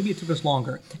 6 months. Maybe it took us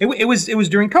longer. It was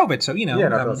during COVID, so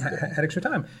had extra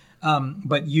time.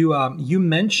 But you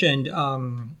mentioned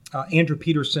Andrew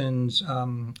Peterson's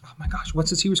oh my gosh,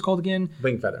 what's the series called again?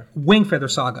 Wingfeather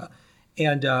Saga,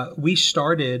 and we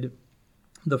started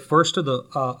the first of the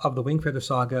Wingfeather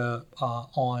Saga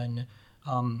on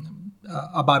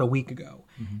about a week ago,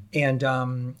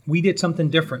 and we did something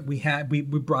different. We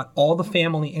brought all the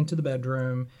family into the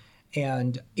bedroom.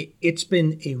 And it's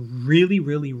been a really,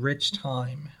 really rich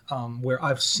time where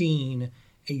I've seen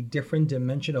a different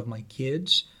dimension of my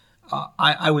kids.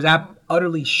 I was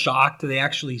utterly shocked that they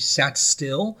actually sat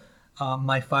still.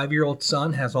 My 5-year-old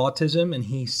son has autism, and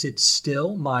he sits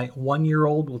still. My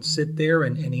 1-year-old will sit there,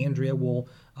 and Andrea will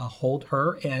hold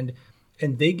her. And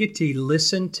they get to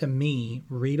listen to me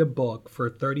read a book for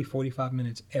 30, 45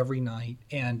 minutes every night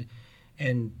and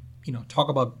talk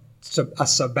about a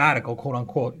sabbatical, quote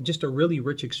unquote, just a really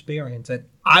rich experience that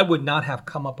I would not have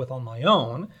come up with on my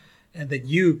own, and that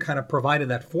you kind of provided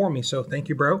that for me. So thank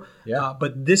you, bro. Yeah.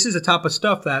 But this is the type of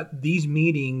stuff that these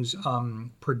meetings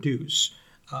produce,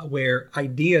 where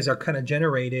ideas are kind of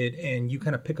generated, and you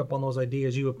kind of pick up on those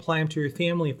ideas. You apply them to your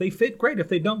family. If they fit, great. If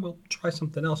they don't, we'll try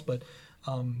something else. But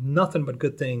nothing but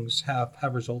good things have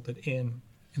resulted in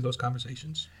those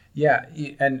conversations. Yeah,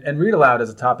 and read aloud is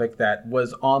a topic that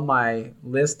was on my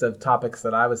list of topics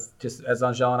that I was just, as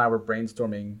Angel and I were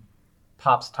brainstorming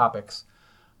Pop's topics.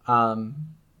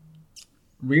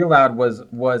 Read aloud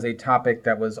was a topic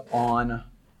that was on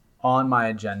my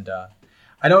agenda.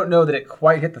 I don't know that it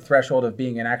quite hit the threshold of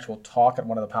being an actual talk at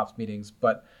one of the Pops meetings,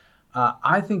 but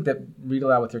I think that read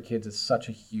aloud with your kids is such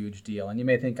a huge deal. And you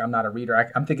may think I'm not a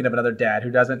reader. I'm thinking of another dad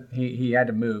who doesn't, he had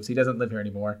to move, so he doesn't live here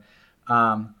anymore.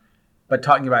 But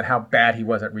talking about how bad he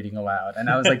was at reading aloud. And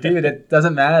I was like, dude, it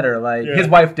doesn't matter. Like his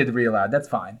wife did read aloud. That's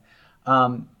fine.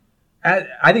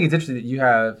 I think it's interesting that you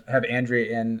have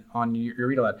Andrea in on your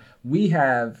read aloud. We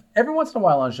have, every once in a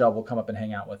while, Angel will come up and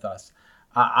hang out with us.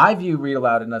 I view read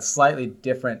aloud in a slightly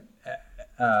different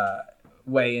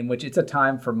way, in which it's a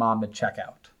time for mom to check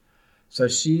out. So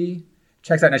she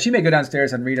checks out. Now, she may go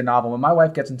downstairs and read a novel. When my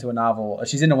wife gets into a novel,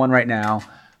 she's into one right now.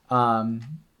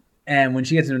 And when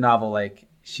she gets into a novel, like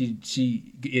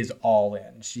she is all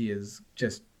in. She is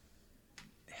just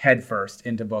head first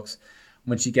into books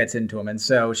when she gets into them. And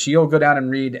so she'll go down and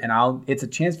read, and it's a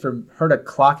chance for her to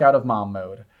clock out of mom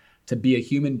mode, to be a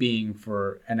human being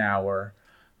for an hour,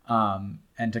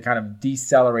 and to kind of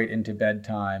decelerate into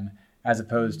bedtime, as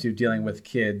opposed to dealing with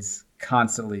kids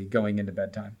constantly going into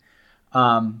bedtime.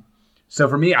 So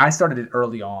for me, I started it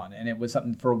early on, and it was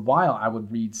something for a while I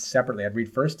would read separately. I'd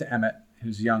read first to Emmett,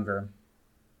 who's younger,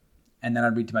 and then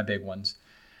I'd read to my big ones.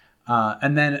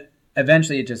 And then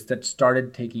eventually that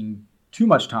started taking too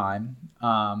much time.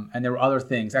 And there were other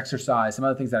things, exercise, some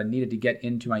other things that I needed to get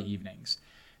into my evenings.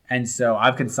 And so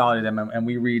I've consolidated them, and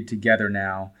we read together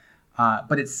now.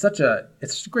 But it's such a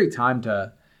great time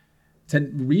to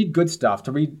read good stuff.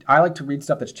 I like to read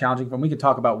stuff that's challenging for them. We could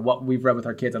talk about what we've read with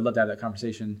our kids. I'd love to have that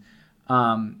conversation.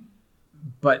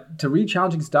 But to read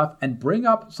challenging stuff and bring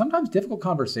up sometimes difficult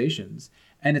conversations.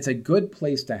 And it's a good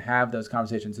place to have those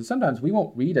conversations. So sometimes we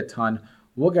won't read a ton.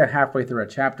 We'll get halfway through a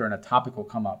chapter and a topic will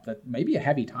come up that may be a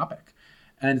heavy topic.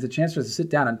 And it's a chance for us to sit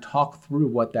down and talk through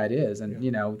what that is. And,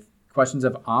 questions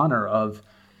of honor, of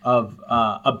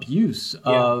abuse,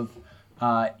 of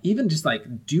even just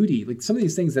like duty, like some of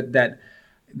these things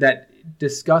that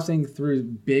discussing through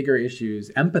bigger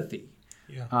issues, empathy.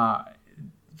 Yeah.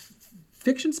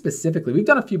 Fiction specifically, we've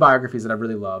done a few biographies that I've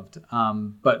really loved,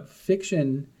 but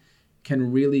fiction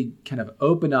can really kind of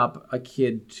open up a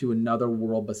kid to another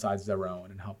world besides their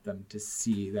own and help them to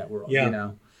see that world.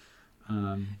 Yeah.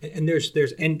 And there's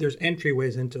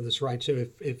entryways into this, right? So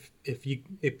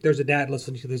if there's a dad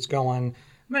listening to this going,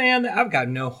 man, I've got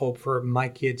no hope for my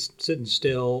kids sitting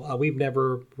still. We've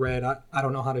never read. I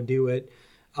don't know how to do it.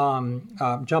 John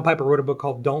Piper wrote a book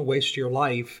called "Don't Waste Your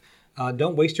Life."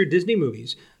 Don't waste your Disney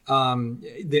movies.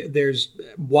 There's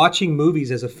watching movies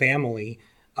as a family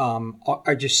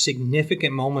are just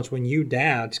significant moments when you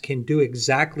dads can do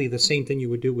exactly the same thing you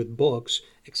would do with books,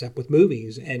 except with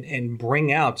movies, and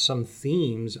bring out some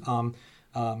themes. Some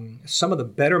of the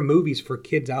better movies for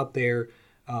kids out there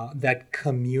that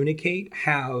communicate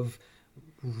have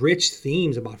rich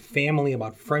themes about family,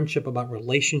 about friendship, about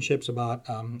relationships, about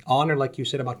honor, like you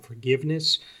said, about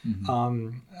forgiveness.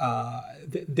 Mm-hmm.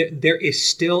 There is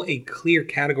still a clear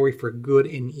category for good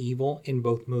and evil in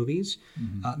both movies.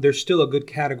 Mm-hmm. There's still a good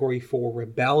category for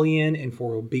rebellion and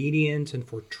for obedience and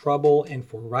for trouble and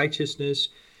for righteousness.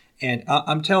 And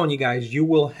I'm telling you guys, you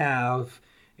will have,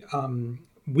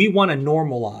 we want to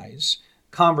normalize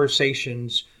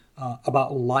conversations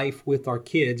about life with our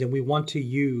kids, and we want to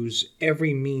use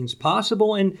every means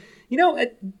possible. And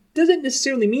it doesn't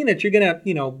necessarily mean that you're gonna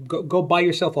go buy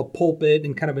yourself a pulpit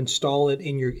and kind of install it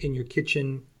in your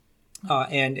kitchen,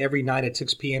 and every night at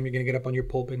 6 p.m. you're gonna get up on your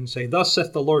pulpit and say, "Thus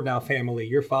saith the Lord, now family,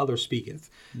 your father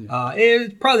speaketh." Yeah.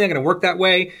 It's probably not gonna work that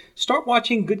way. Start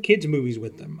watching good kids movies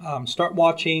with them. Start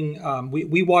watching.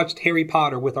 We watched Harry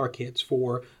Potter with our kids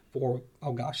for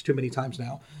oh gosh, too many times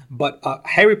now. But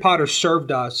Harry Potter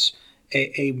served us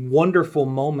a wonderful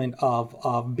moment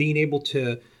of being able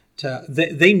to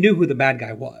they knew who the bad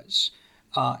guy was,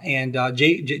 and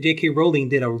J.K. Rowling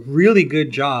did a really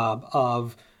good job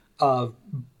of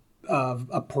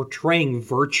portraying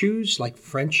virtues like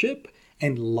friendship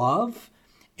and love,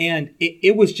 and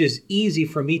it was just easy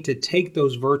for me to take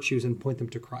those virtues and point them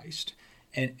to Christ,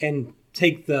 and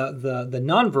take the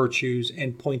non-virtues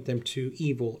and point them to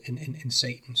evil and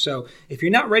Satan. So if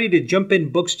you're not ready to jump in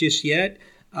books just yet,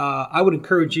 I would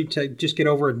encourage you to just get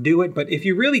over and do it. But if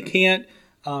you really can't,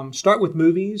 start with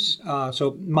movies.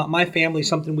 So my family,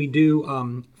 something we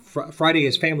do, Friday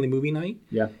is family movie night.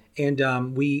 Yeah.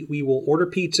 And we will order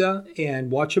pizza and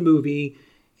watch a movie.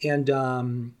 And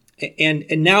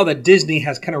now that Disney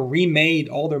has kind of remade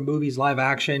all their movies live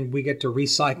action, we get to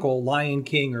recycle Lion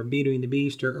King or Beauty and the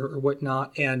Beast or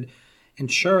whatnot. And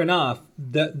sure enough,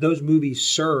 those movies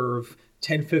serve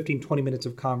 10, 15, 20 minutes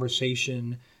of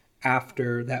conversation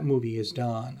after that movie is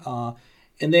done.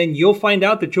 And then you'll find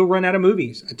out that you'll run out of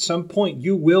movies. At some point,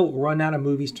 you will run out of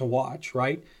movies to watch,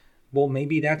 right? Well,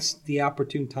 maybe that's the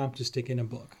opportune time to stick in a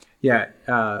book. Yeah,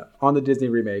 on the Disney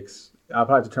remakes, I'll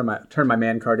probably have to turn my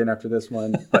man card in after this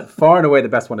one. But far and away, the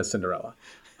best one is Cinderella.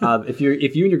 If you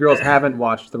and your girls haven't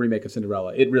watched the remake of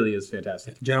Cinderella, it really is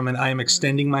fantastic. Gentlemen, I am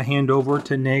extending my hand over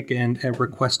to Nick and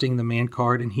requesting the man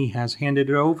card, and he has handed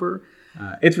it over.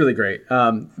 It's really great.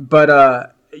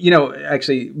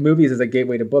 Actually, movies is a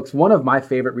gateway to books. One of my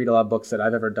favorite read-aloud books that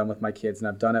I've ever done with my kids, and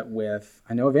I've done it with,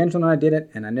 I know Evangeline and I did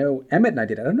it, and I know Emmett and I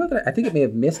did it. I think it may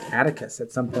have missed Atticus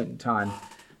at some point in time.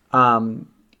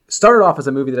 Started off as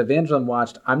a movie that Evangeline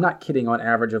watched, I'm not kidding, on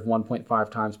average of 1.5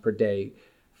 times per day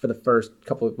for the first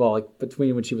couple of,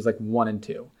 between when she was 1 and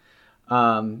 2.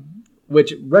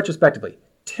 Which, retrospectively,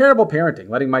 terrible parenting,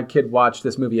 letting my kid watch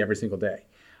this movie every single day.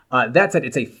 That said,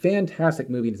 it's a fantastic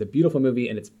movie, and it's a beautiful movie,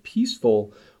 and it's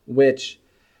peaceful, which,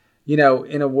 in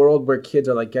a world where kids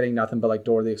are getting nothing but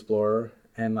Dora the Explorer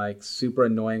and super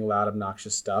annoying, loud,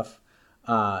 obnoxious stuff,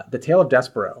 The Tale of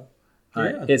Despero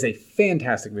is a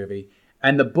fantastic movie.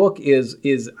 And the book is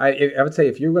I would say,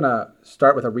 if you're going to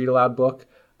start with a read aloud book,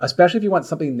 especially if you want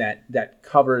something that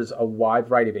covers a wide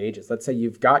variety of ages. Let's say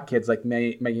you've got kids like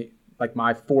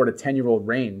my 4 to 10-year-old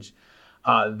range.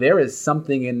 There is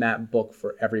something in that book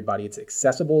for everybody. It's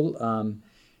accessible.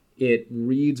 It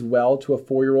reads well to a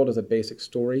 4-year-old as a basic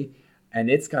story, and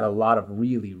it's got a lot of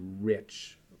really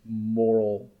rich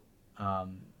moral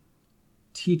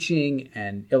teaching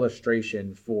and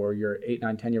illustration for your 8,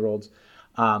 9, 10-year-olds.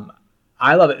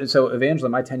 I love it. And so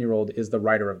Evangeline, my 10-year-old, is the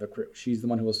writer of the crew. She's the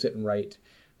one who will sit and write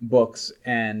books,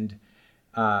 and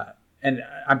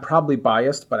I'm probably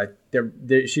biased, but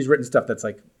she's written stuff that's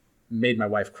made my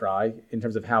wife cry in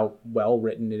terms of how well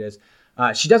written it is.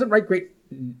 She doesn't write great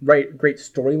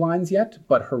storylines yet,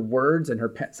 but her words and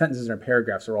her sentences and her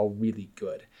paragraphs are all really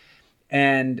good.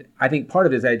 And I think part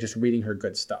of it is just reading her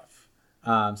good stuff.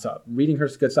 So reading her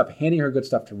good stuff, handing her good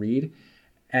stuff to read,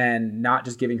 and not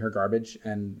just giving her garbage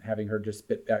and having her just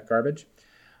spit back garbage.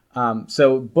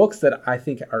 So books that I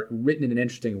think are written in an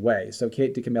interesting way. So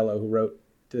Kate DiCamillo, who wrote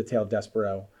The Tale of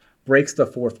Despero, breaks the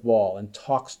fourth wall and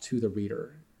talks to the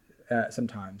reader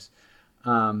sometimes.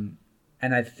 And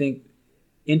I think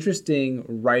interesting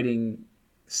writing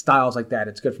styles like that,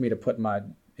 it's good for me to put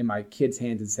in my kids'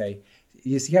 hands and say,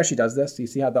 you see how she does this? Do you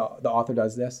see how the author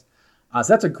does this? So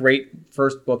that's a great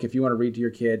first book if you want to read to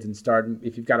your kids and start,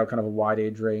 if you've got a kind of a wide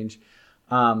age range.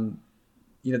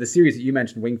 The series that you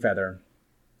mentioned, Wingfeather,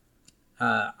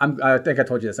 I think I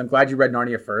told you this. I'm glad you read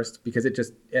Narnia first, because I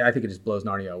think it just blows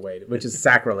Narnia away, which is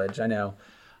sacrilege, I know.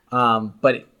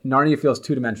 But Narnia feels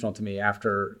two-dimensional to me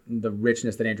after the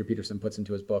richness that Andrew Peterson puts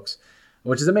into his books,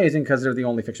 which is amazing because they're the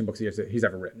only fiction books he's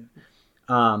ever written.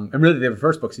 And really they're the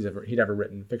first books he'd ever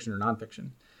written, fiction or nonfiction.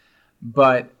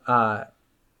 But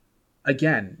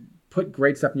again, put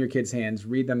great stuff in your kids' hands,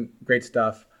 read them great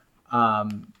stuff.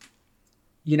 I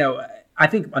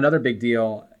think another big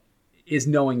deal is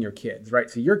knowing your kids, right?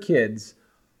 So your kids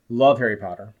love Harry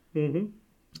Potter. Mm-hmm.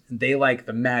 They like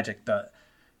the magic, the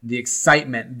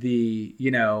excitement, the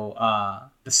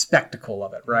spectacle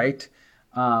of it, right?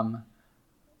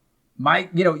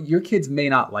 Your kids may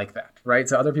not like that, right?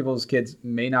 So other people's kids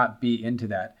may not be into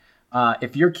that.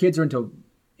 If your kids are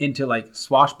into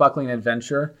swashbuckling and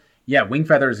adventure, yeah,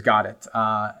 Wingfeather's got it.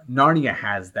 Narnia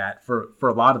has that for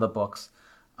a lot of the books.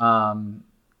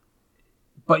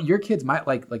 But your kids might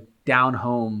like down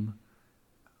home,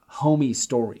 homey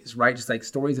stories, right? Just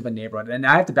stories of a neighborhood. And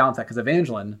I have to balance that because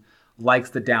Evangeline likes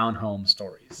the down home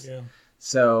stories. Yeah.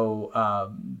 So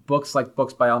books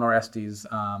by Eleanor Estes,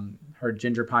 her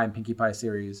Ginger Pie and Pinkie Pie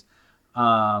series,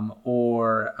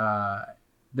 or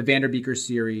the Vanderbeeker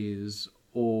series,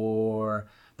 or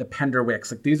the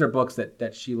Penderwicks. These are books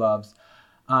that she loves.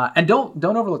 And don't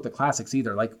overlook the classics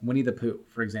either, like Winnie the Pooh,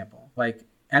 for example.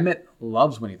 Emmett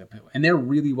loves Winnie the Pooh, and they're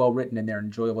really well written and they're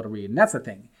enjoyable to read. And that's the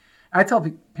thing. I tell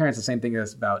parents the same thing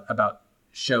as about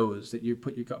shows that you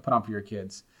put on for your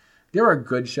kids. There are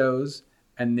good shows,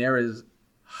 and there is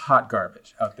hot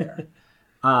garbage out there.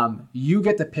 You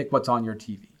get to pick what's on your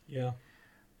TV. Yeah.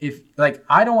 If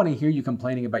I don't want to hear you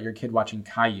complaining about your kid watching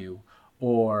Caillou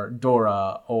or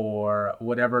Dora or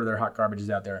whatever their hot garbage is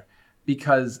out there,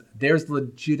 because there's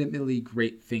legitimately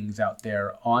great things out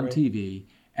there on TV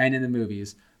and in the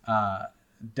movies.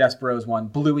 Despero's one.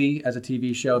 Bluey as a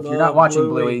TV show. If you're not watching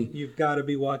Bluey, you've got to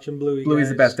be watching Bluey. Bluey's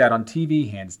the best dad on TV,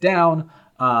 hands down.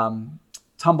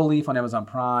 Tumbleleaf on Amazon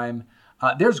Prime.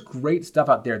 There's great stuff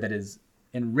out there that is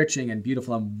enriching and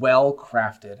beautiful and well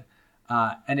crafted.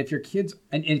 And if your kids,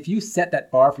 and if you set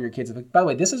that bar for your kids, by the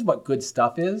way, this is what good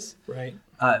stuff is. Right.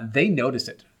 They notice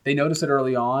it. They notice it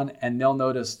early on, and they'll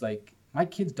notice my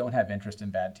kids don't have interest in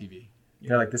bad TV.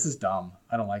 Yeah. They're this is dumb.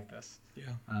 I don't like this.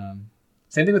 Yeah.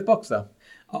 Same thing with books, though.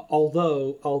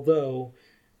 Although,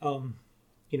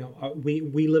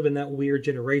 we live in that weird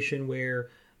generation where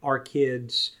our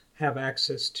kids have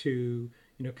access to,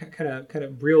 kind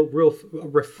of real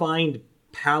refined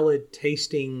palate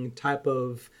tasting type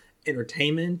of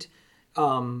entertainment.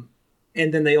 And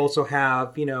then they also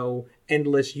have,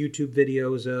 endless YouTube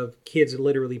videos of kids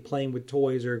literally playing with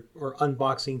toys or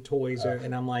unboxing toys.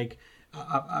 And I'm like,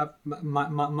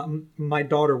 my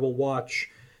daughter will watch,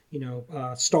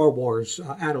 Star Wars,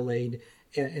 Adelaide,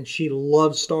 and she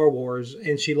loves Star Wars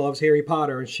and she loves Harry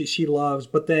Potter and she loves,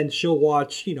 but then she'll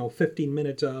watch, 15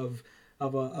 minutes of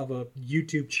a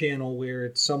YouTube channel where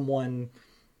it's someone,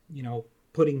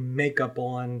 putting makeup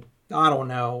on, I don't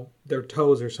know, their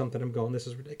toes or something. I'm going, this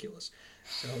is ridiculous.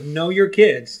 So know your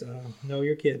kids. Know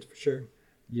your kids for sure.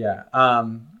 Yeah.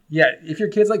 Yeah. If your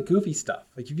kids like goofy stuff,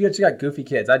 like if you actually got goofy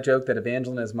kids, I joke that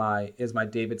Evangeline is my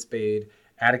David Spade,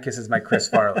 Atticus is my Chris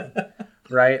Farley,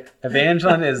 right?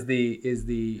 Evangeline is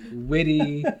the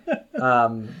witty.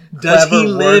 Does he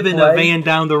live in a van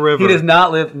down the river? He does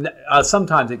not live.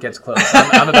 Sometimes it gets close.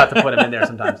 I'm about to put him in there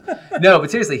sometimes. No,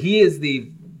 but seriously, he is the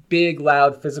big,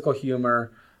 loud, physical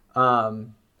humor.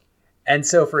 And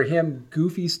so for him,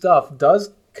 goofy stuff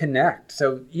does connect.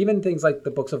 So even things like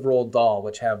the books of Roald Dahl,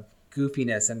 which have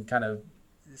goofiness and kind of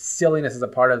silliness as a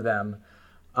part of them.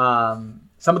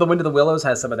 Some of the Wind of the Willows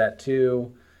has some of that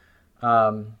too.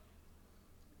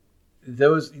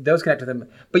 Those connect to them.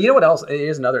 But you know what else? It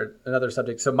is another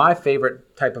subject. So my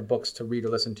favorite type of books to read or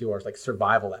listen to are like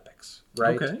survival epics,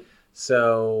 right? Okay.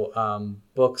 So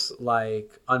books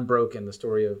like Unbroken, the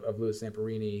story of Louis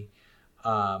Zamperini,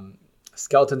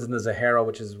 Skeletons in the Sahara,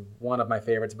 which is one of my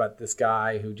favorites, about this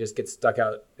guy who just gets stuck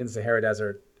out in the Sahara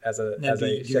Desert as a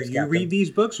ship's captain. Do you read these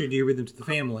books or do you read them to the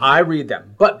family? I read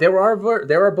them, but there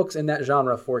are books in that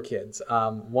genre for kids.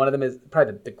 One of them is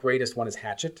probably the greatest one is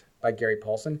Hatchet by Gary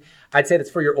Paulson. I'd say that's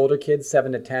for your older kids,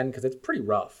 7 to 10, because it's pretty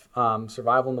rough.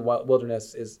 Survival in the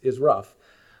wilderness is rough.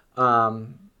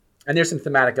 And there's some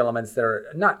thematic elements that are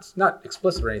not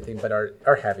explicit or anything, but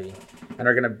are heavy and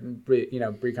are going to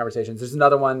breed conversations. There's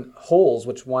another one, Holes,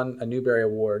 which won a Newbery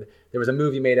Award. There was a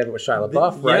movie made of it with Shia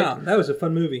LaBeouf, right? Yeah, that was a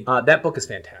fun movie. That book is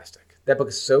fantastic. That book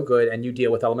is so good, and you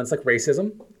deal with elements like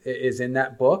racism is in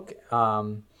that book,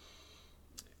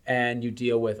 and you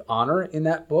deal with honor in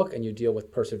that book, and you deal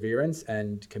with perseverance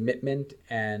and commitment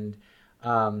and.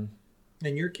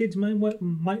 And your kids might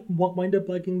wind up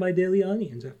liking My Daily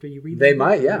Onions after you read them. They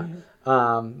might, yeah.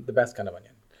 The best kind of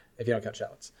onion, if you don't count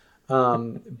shallots.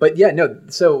 But yeah, no.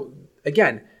 So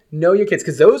again, know your kids,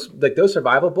 because those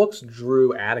survival books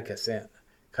drew Atticus in,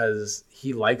 because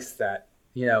he likes that,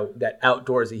 that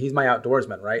outdoorsy. He's my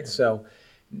outdoorsman, right? So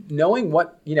knowing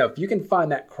what, if you can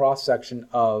find that cross section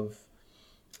of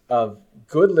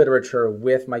good literature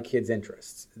with my kids'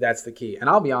 interests, that's the key. And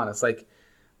I'll be honest, like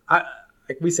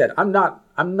we said, I'm not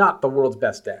the world's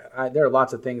best dad. There are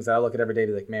lots of things that I look at every day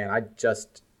and be like, man, I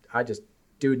just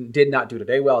did not do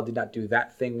today well, did not do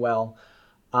that thing well.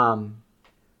 I've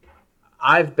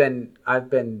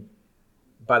been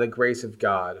by the grace of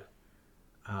God,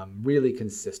 really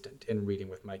consistent in reading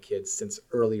with my kids since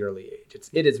early age.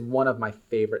 It is one of my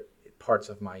favorite parts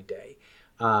of my day.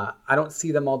 I don't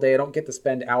see them all day. I don't get to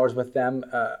spend hours with them,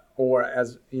 or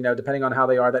as depending on how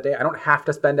they are that day, I don't have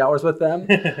to spend hours with them.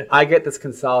 I get this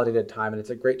consolidated time, and it's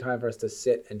a great time for us to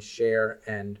sit and share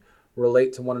and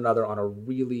relate to one another on a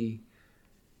really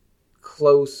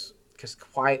close, just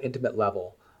quiet, intimate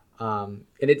level. And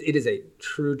it is a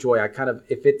true joy.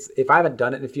 If I haven't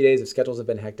done it in a few days, if schedules have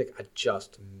been hectic, I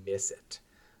just miss it.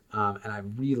 And I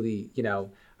really,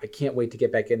 I can't wait to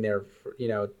get back in there for,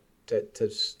 to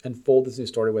unfold this new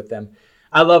story with them.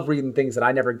 I love reading things that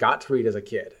I never got to read as a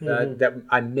kid, that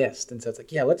I missed. And so it's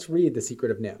like, yeah, let's read The Secret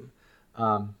of Nim.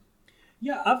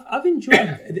 Yeah, I've enjoyed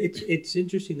it. It's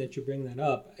interesting that you bring that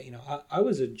up. I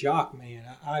was a jock, man.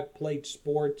 I played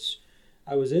sports.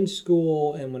 I was in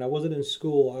school, and when I wasn't in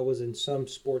school, I was in some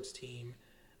sports team.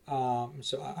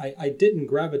 So I didn't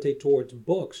gravitate towards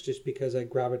books just because I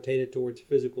gravitated towards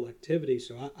physical activity.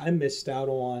 So I missed out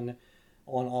on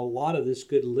a lot of this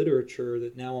good literature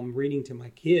that now I'm reading to my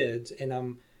kids, and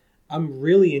I'm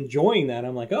really enjoying that.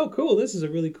 I'm like, oh, cool, this is a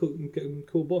really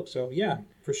cool book. So yeah,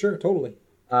 for sure, totally.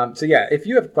 So yeah, if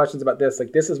you have questions about this,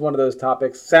 like this is one of those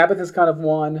topics. Sabbath is kind of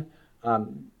one,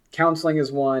 counseling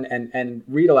is one, and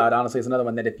read aloud, honestly, is another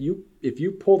one that if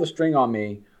you pull the string on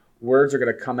me, words are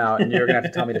going to come out, and you're going to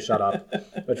have to tell me to shut up,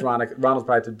 which Ronald's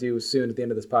probably have to do soon at the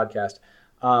end of this podcast.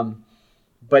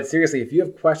 But seriously, if you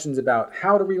have questions about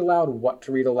how to read aloud, what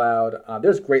to read aloud,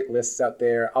 there's great lists out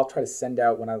there. I'll try to send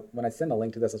out, when I send a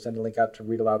link to this, I'll send a link out to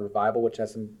Read Aloud Revival, which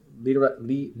has some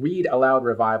Read Aloud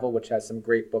Revival, which has some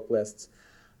great book lists.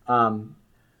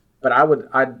 But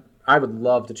I would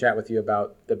love to chat with you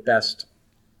about the best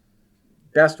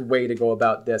way to go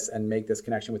about this and make this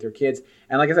connection with your kids.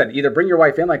 And like I said, either bring your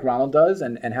wife in like Ronald does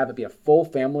and have it be a full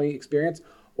family experience,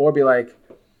 or be like,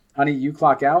 honey, you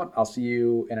clock out. I'll see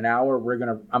you in an hour.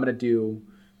 I'm going to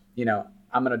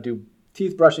do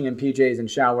teeth brushing in PJs and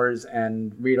showers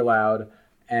and read aloud.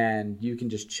 And you can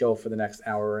just chill for the next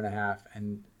hour and a half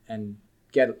and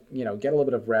get a little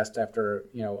bit of rest after,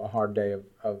 a hard day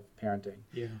of parenting.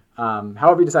 Yeah.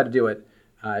 However you decide to do it.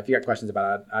 If you got questions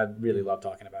about it, I really love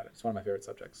talking about it. It's one of my favorite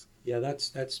subjects. Yeah,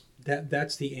 that's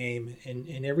the aim,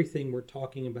 and everything we're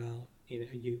talking about.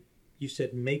 You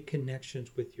said make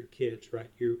connections with your kids, right?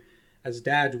 As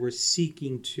dads, we're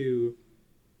seeking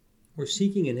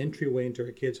an entryway into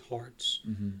our kids' hearts.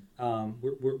 Mm-hmm.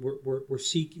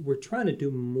 We're trying to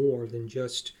do more than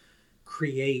just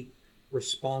create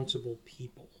responsible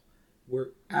people. We're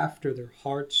after their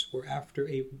hearts.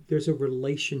 There's a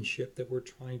relationship that we're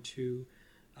trying to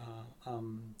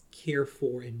care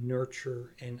for and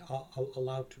nurture and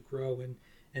allow to grow,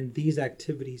 and these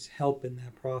activities help in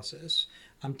that process.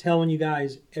 I'm telling you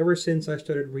guys, ever since I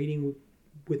started reading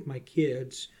with my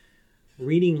kids,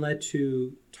 reading led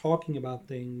to talking about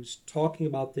things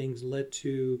led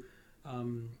to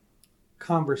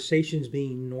conversations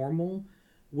being normal,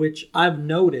 which I've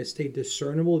noticed a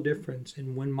discernible difference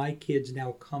in when my kids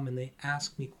now come and they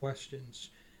ask me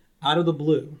questions out of the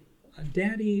blue.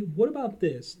 Daddy, what about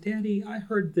this? Daddy, I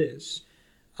heard this.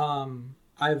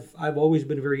 I've always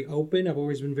been very open. I've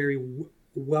always been very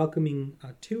welcoming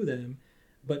to them.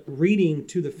 But reading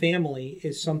to the family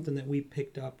is something that we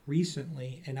picked up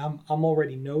recently, and I'm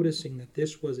already noticing that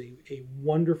this was a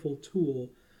wonderful tool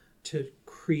to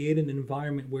create an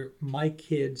environment where my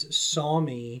kids saw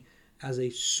me as a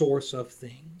source of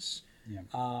things. Yeah.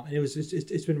 And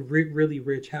it's been really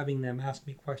rich having them ask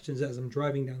me questions as I'm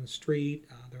driving down the street.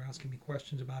 They're asking me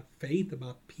questions about faith,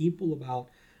 about people, about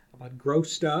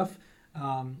gross stuff.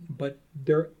 But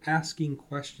they're asking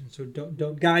questions. So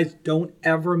don't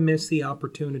ever miss the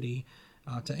opportunity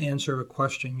to answer a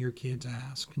question your kids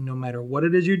ask. No matter what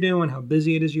it is you're doing, how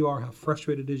busy it is you are, how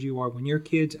frustrated it is you are, when your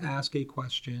kids ask a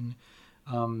question,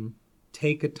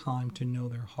 take a time to know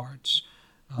their hearts.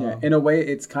 Yeah, in a way,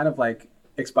 it's kind of like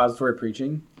expository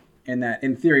preaching, in that,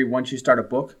 in theory, once you start a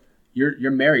book,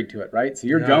 you're married to it, right? So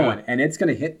you're going, and it's going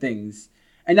to hit things.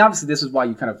 And obviously, this is why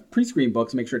you kind of pre-screen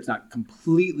books, make sure it's not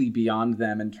completely beyond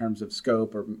them in terms of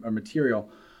scope or material.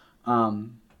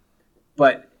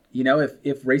 But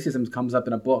if racism comes up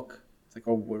in a book, it's like,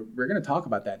 oh, we're going to talk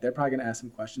about that. They're probably going to ask some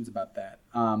questions about that.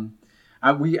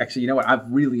 We actually,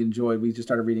 I've really enjoyed. We just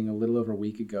started reading a little over a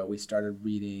week ago. We started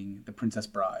reading The Princess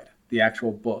Bride, the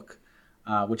actual book.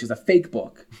 Which is a fake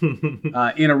book in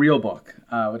a real book,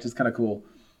 which is kind of cool.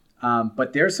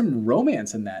 But there's some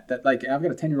romance in that like, I've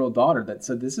got a 10-year-old daughter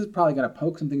so this is probably going to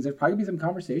poke some things. There's probably going to be some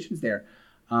conversations there.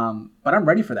 But I'm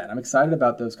ready for that. I'm excited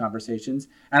about those conversations.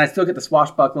 And I still get the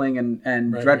swashbuckling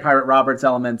and right. Dread Pirate Roberts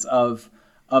elements of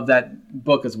that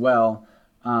book as well.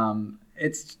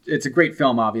 It's a great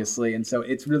film, obviously. And so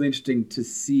it's really interesting to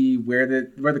see where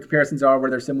the comparisons are, where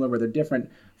they're similar, where they're different.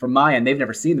 From my end, they've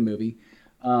never seen the movie.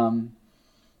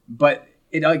 But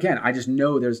again, I just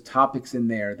know there's topics in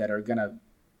there that are going to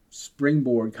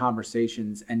springboard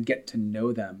conversations and get to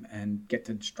know them and get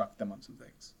to instruct them on some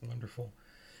things. Wonderful.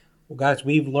 Well, guys,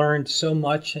 we've learned so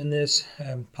much in this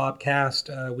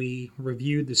podcast. We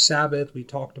reviewed the Sabbath. We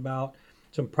talked about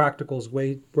some practical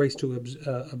ways to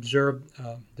observe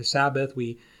the Sabbath.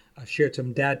 We shared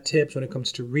some dad tips when it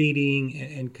comes to reading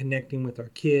and connecting with our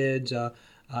kids.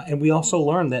 And we also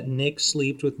learned that Nick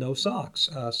sleeps with no socks.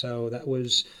 So that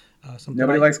was something.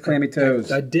 Nobody likes clammy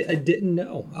toes. I didn't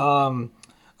know.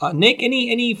 Nick,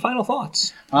 any final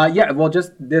thoughts? Yeah, well,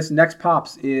 just this next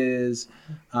Pops is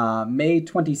May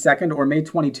 22nd or May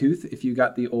 22nd, if you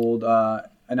got the old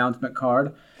announcement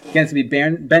card. Again, it's going to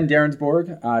be Ben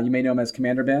Derensborg. You may know him as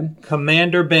Commander Ben.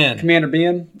 Commander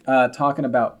Ben, talking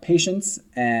about patience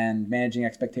and managing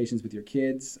expectations with your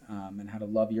kids, and how to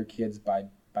love your kids by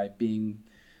being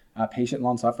patient and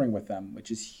long-suffering with them,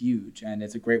 which is huge. And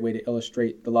it's a great way to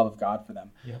illustrate the love of God for them.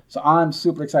 Yeah. So I'm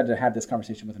super excited to have this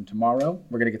conversation with him tomorrow.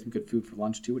 We're going to get some good food for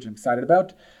lunch, too, which I'm excited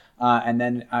about. And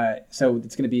then, so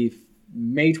it's going to be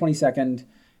May 22nd,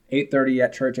 8:30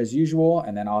 at church as usual.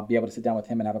 And then I'll be able to sit down with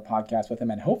him and have a podcast with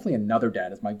him. And hopefully another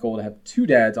dad. It's my goal to have 2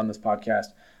 dads on this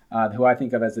podcast who I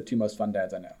think of as the 2 most fun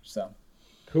dads I know. So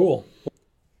cool.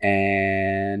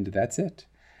 And that's it.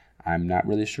 I'm not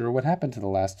really sure what happened to the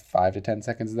last 5 to 10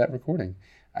 seconds of that recording.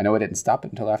 I know I didn't stop it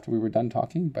until after we were done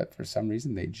talking, but for some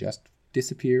reason they just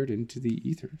disappeared into the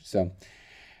ether. So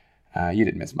you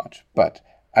didn't miss much. But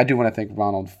I do want to thank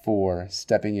Ronald for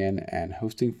stepping in and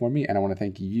hosting for me, and I want to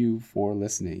thank you for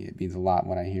listening. It means a lot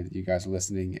when I hear that you guys are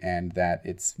listening and that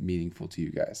it's meaningful to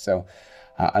you guys. So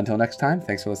until next time,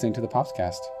 thanks for listening to the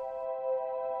Popscast.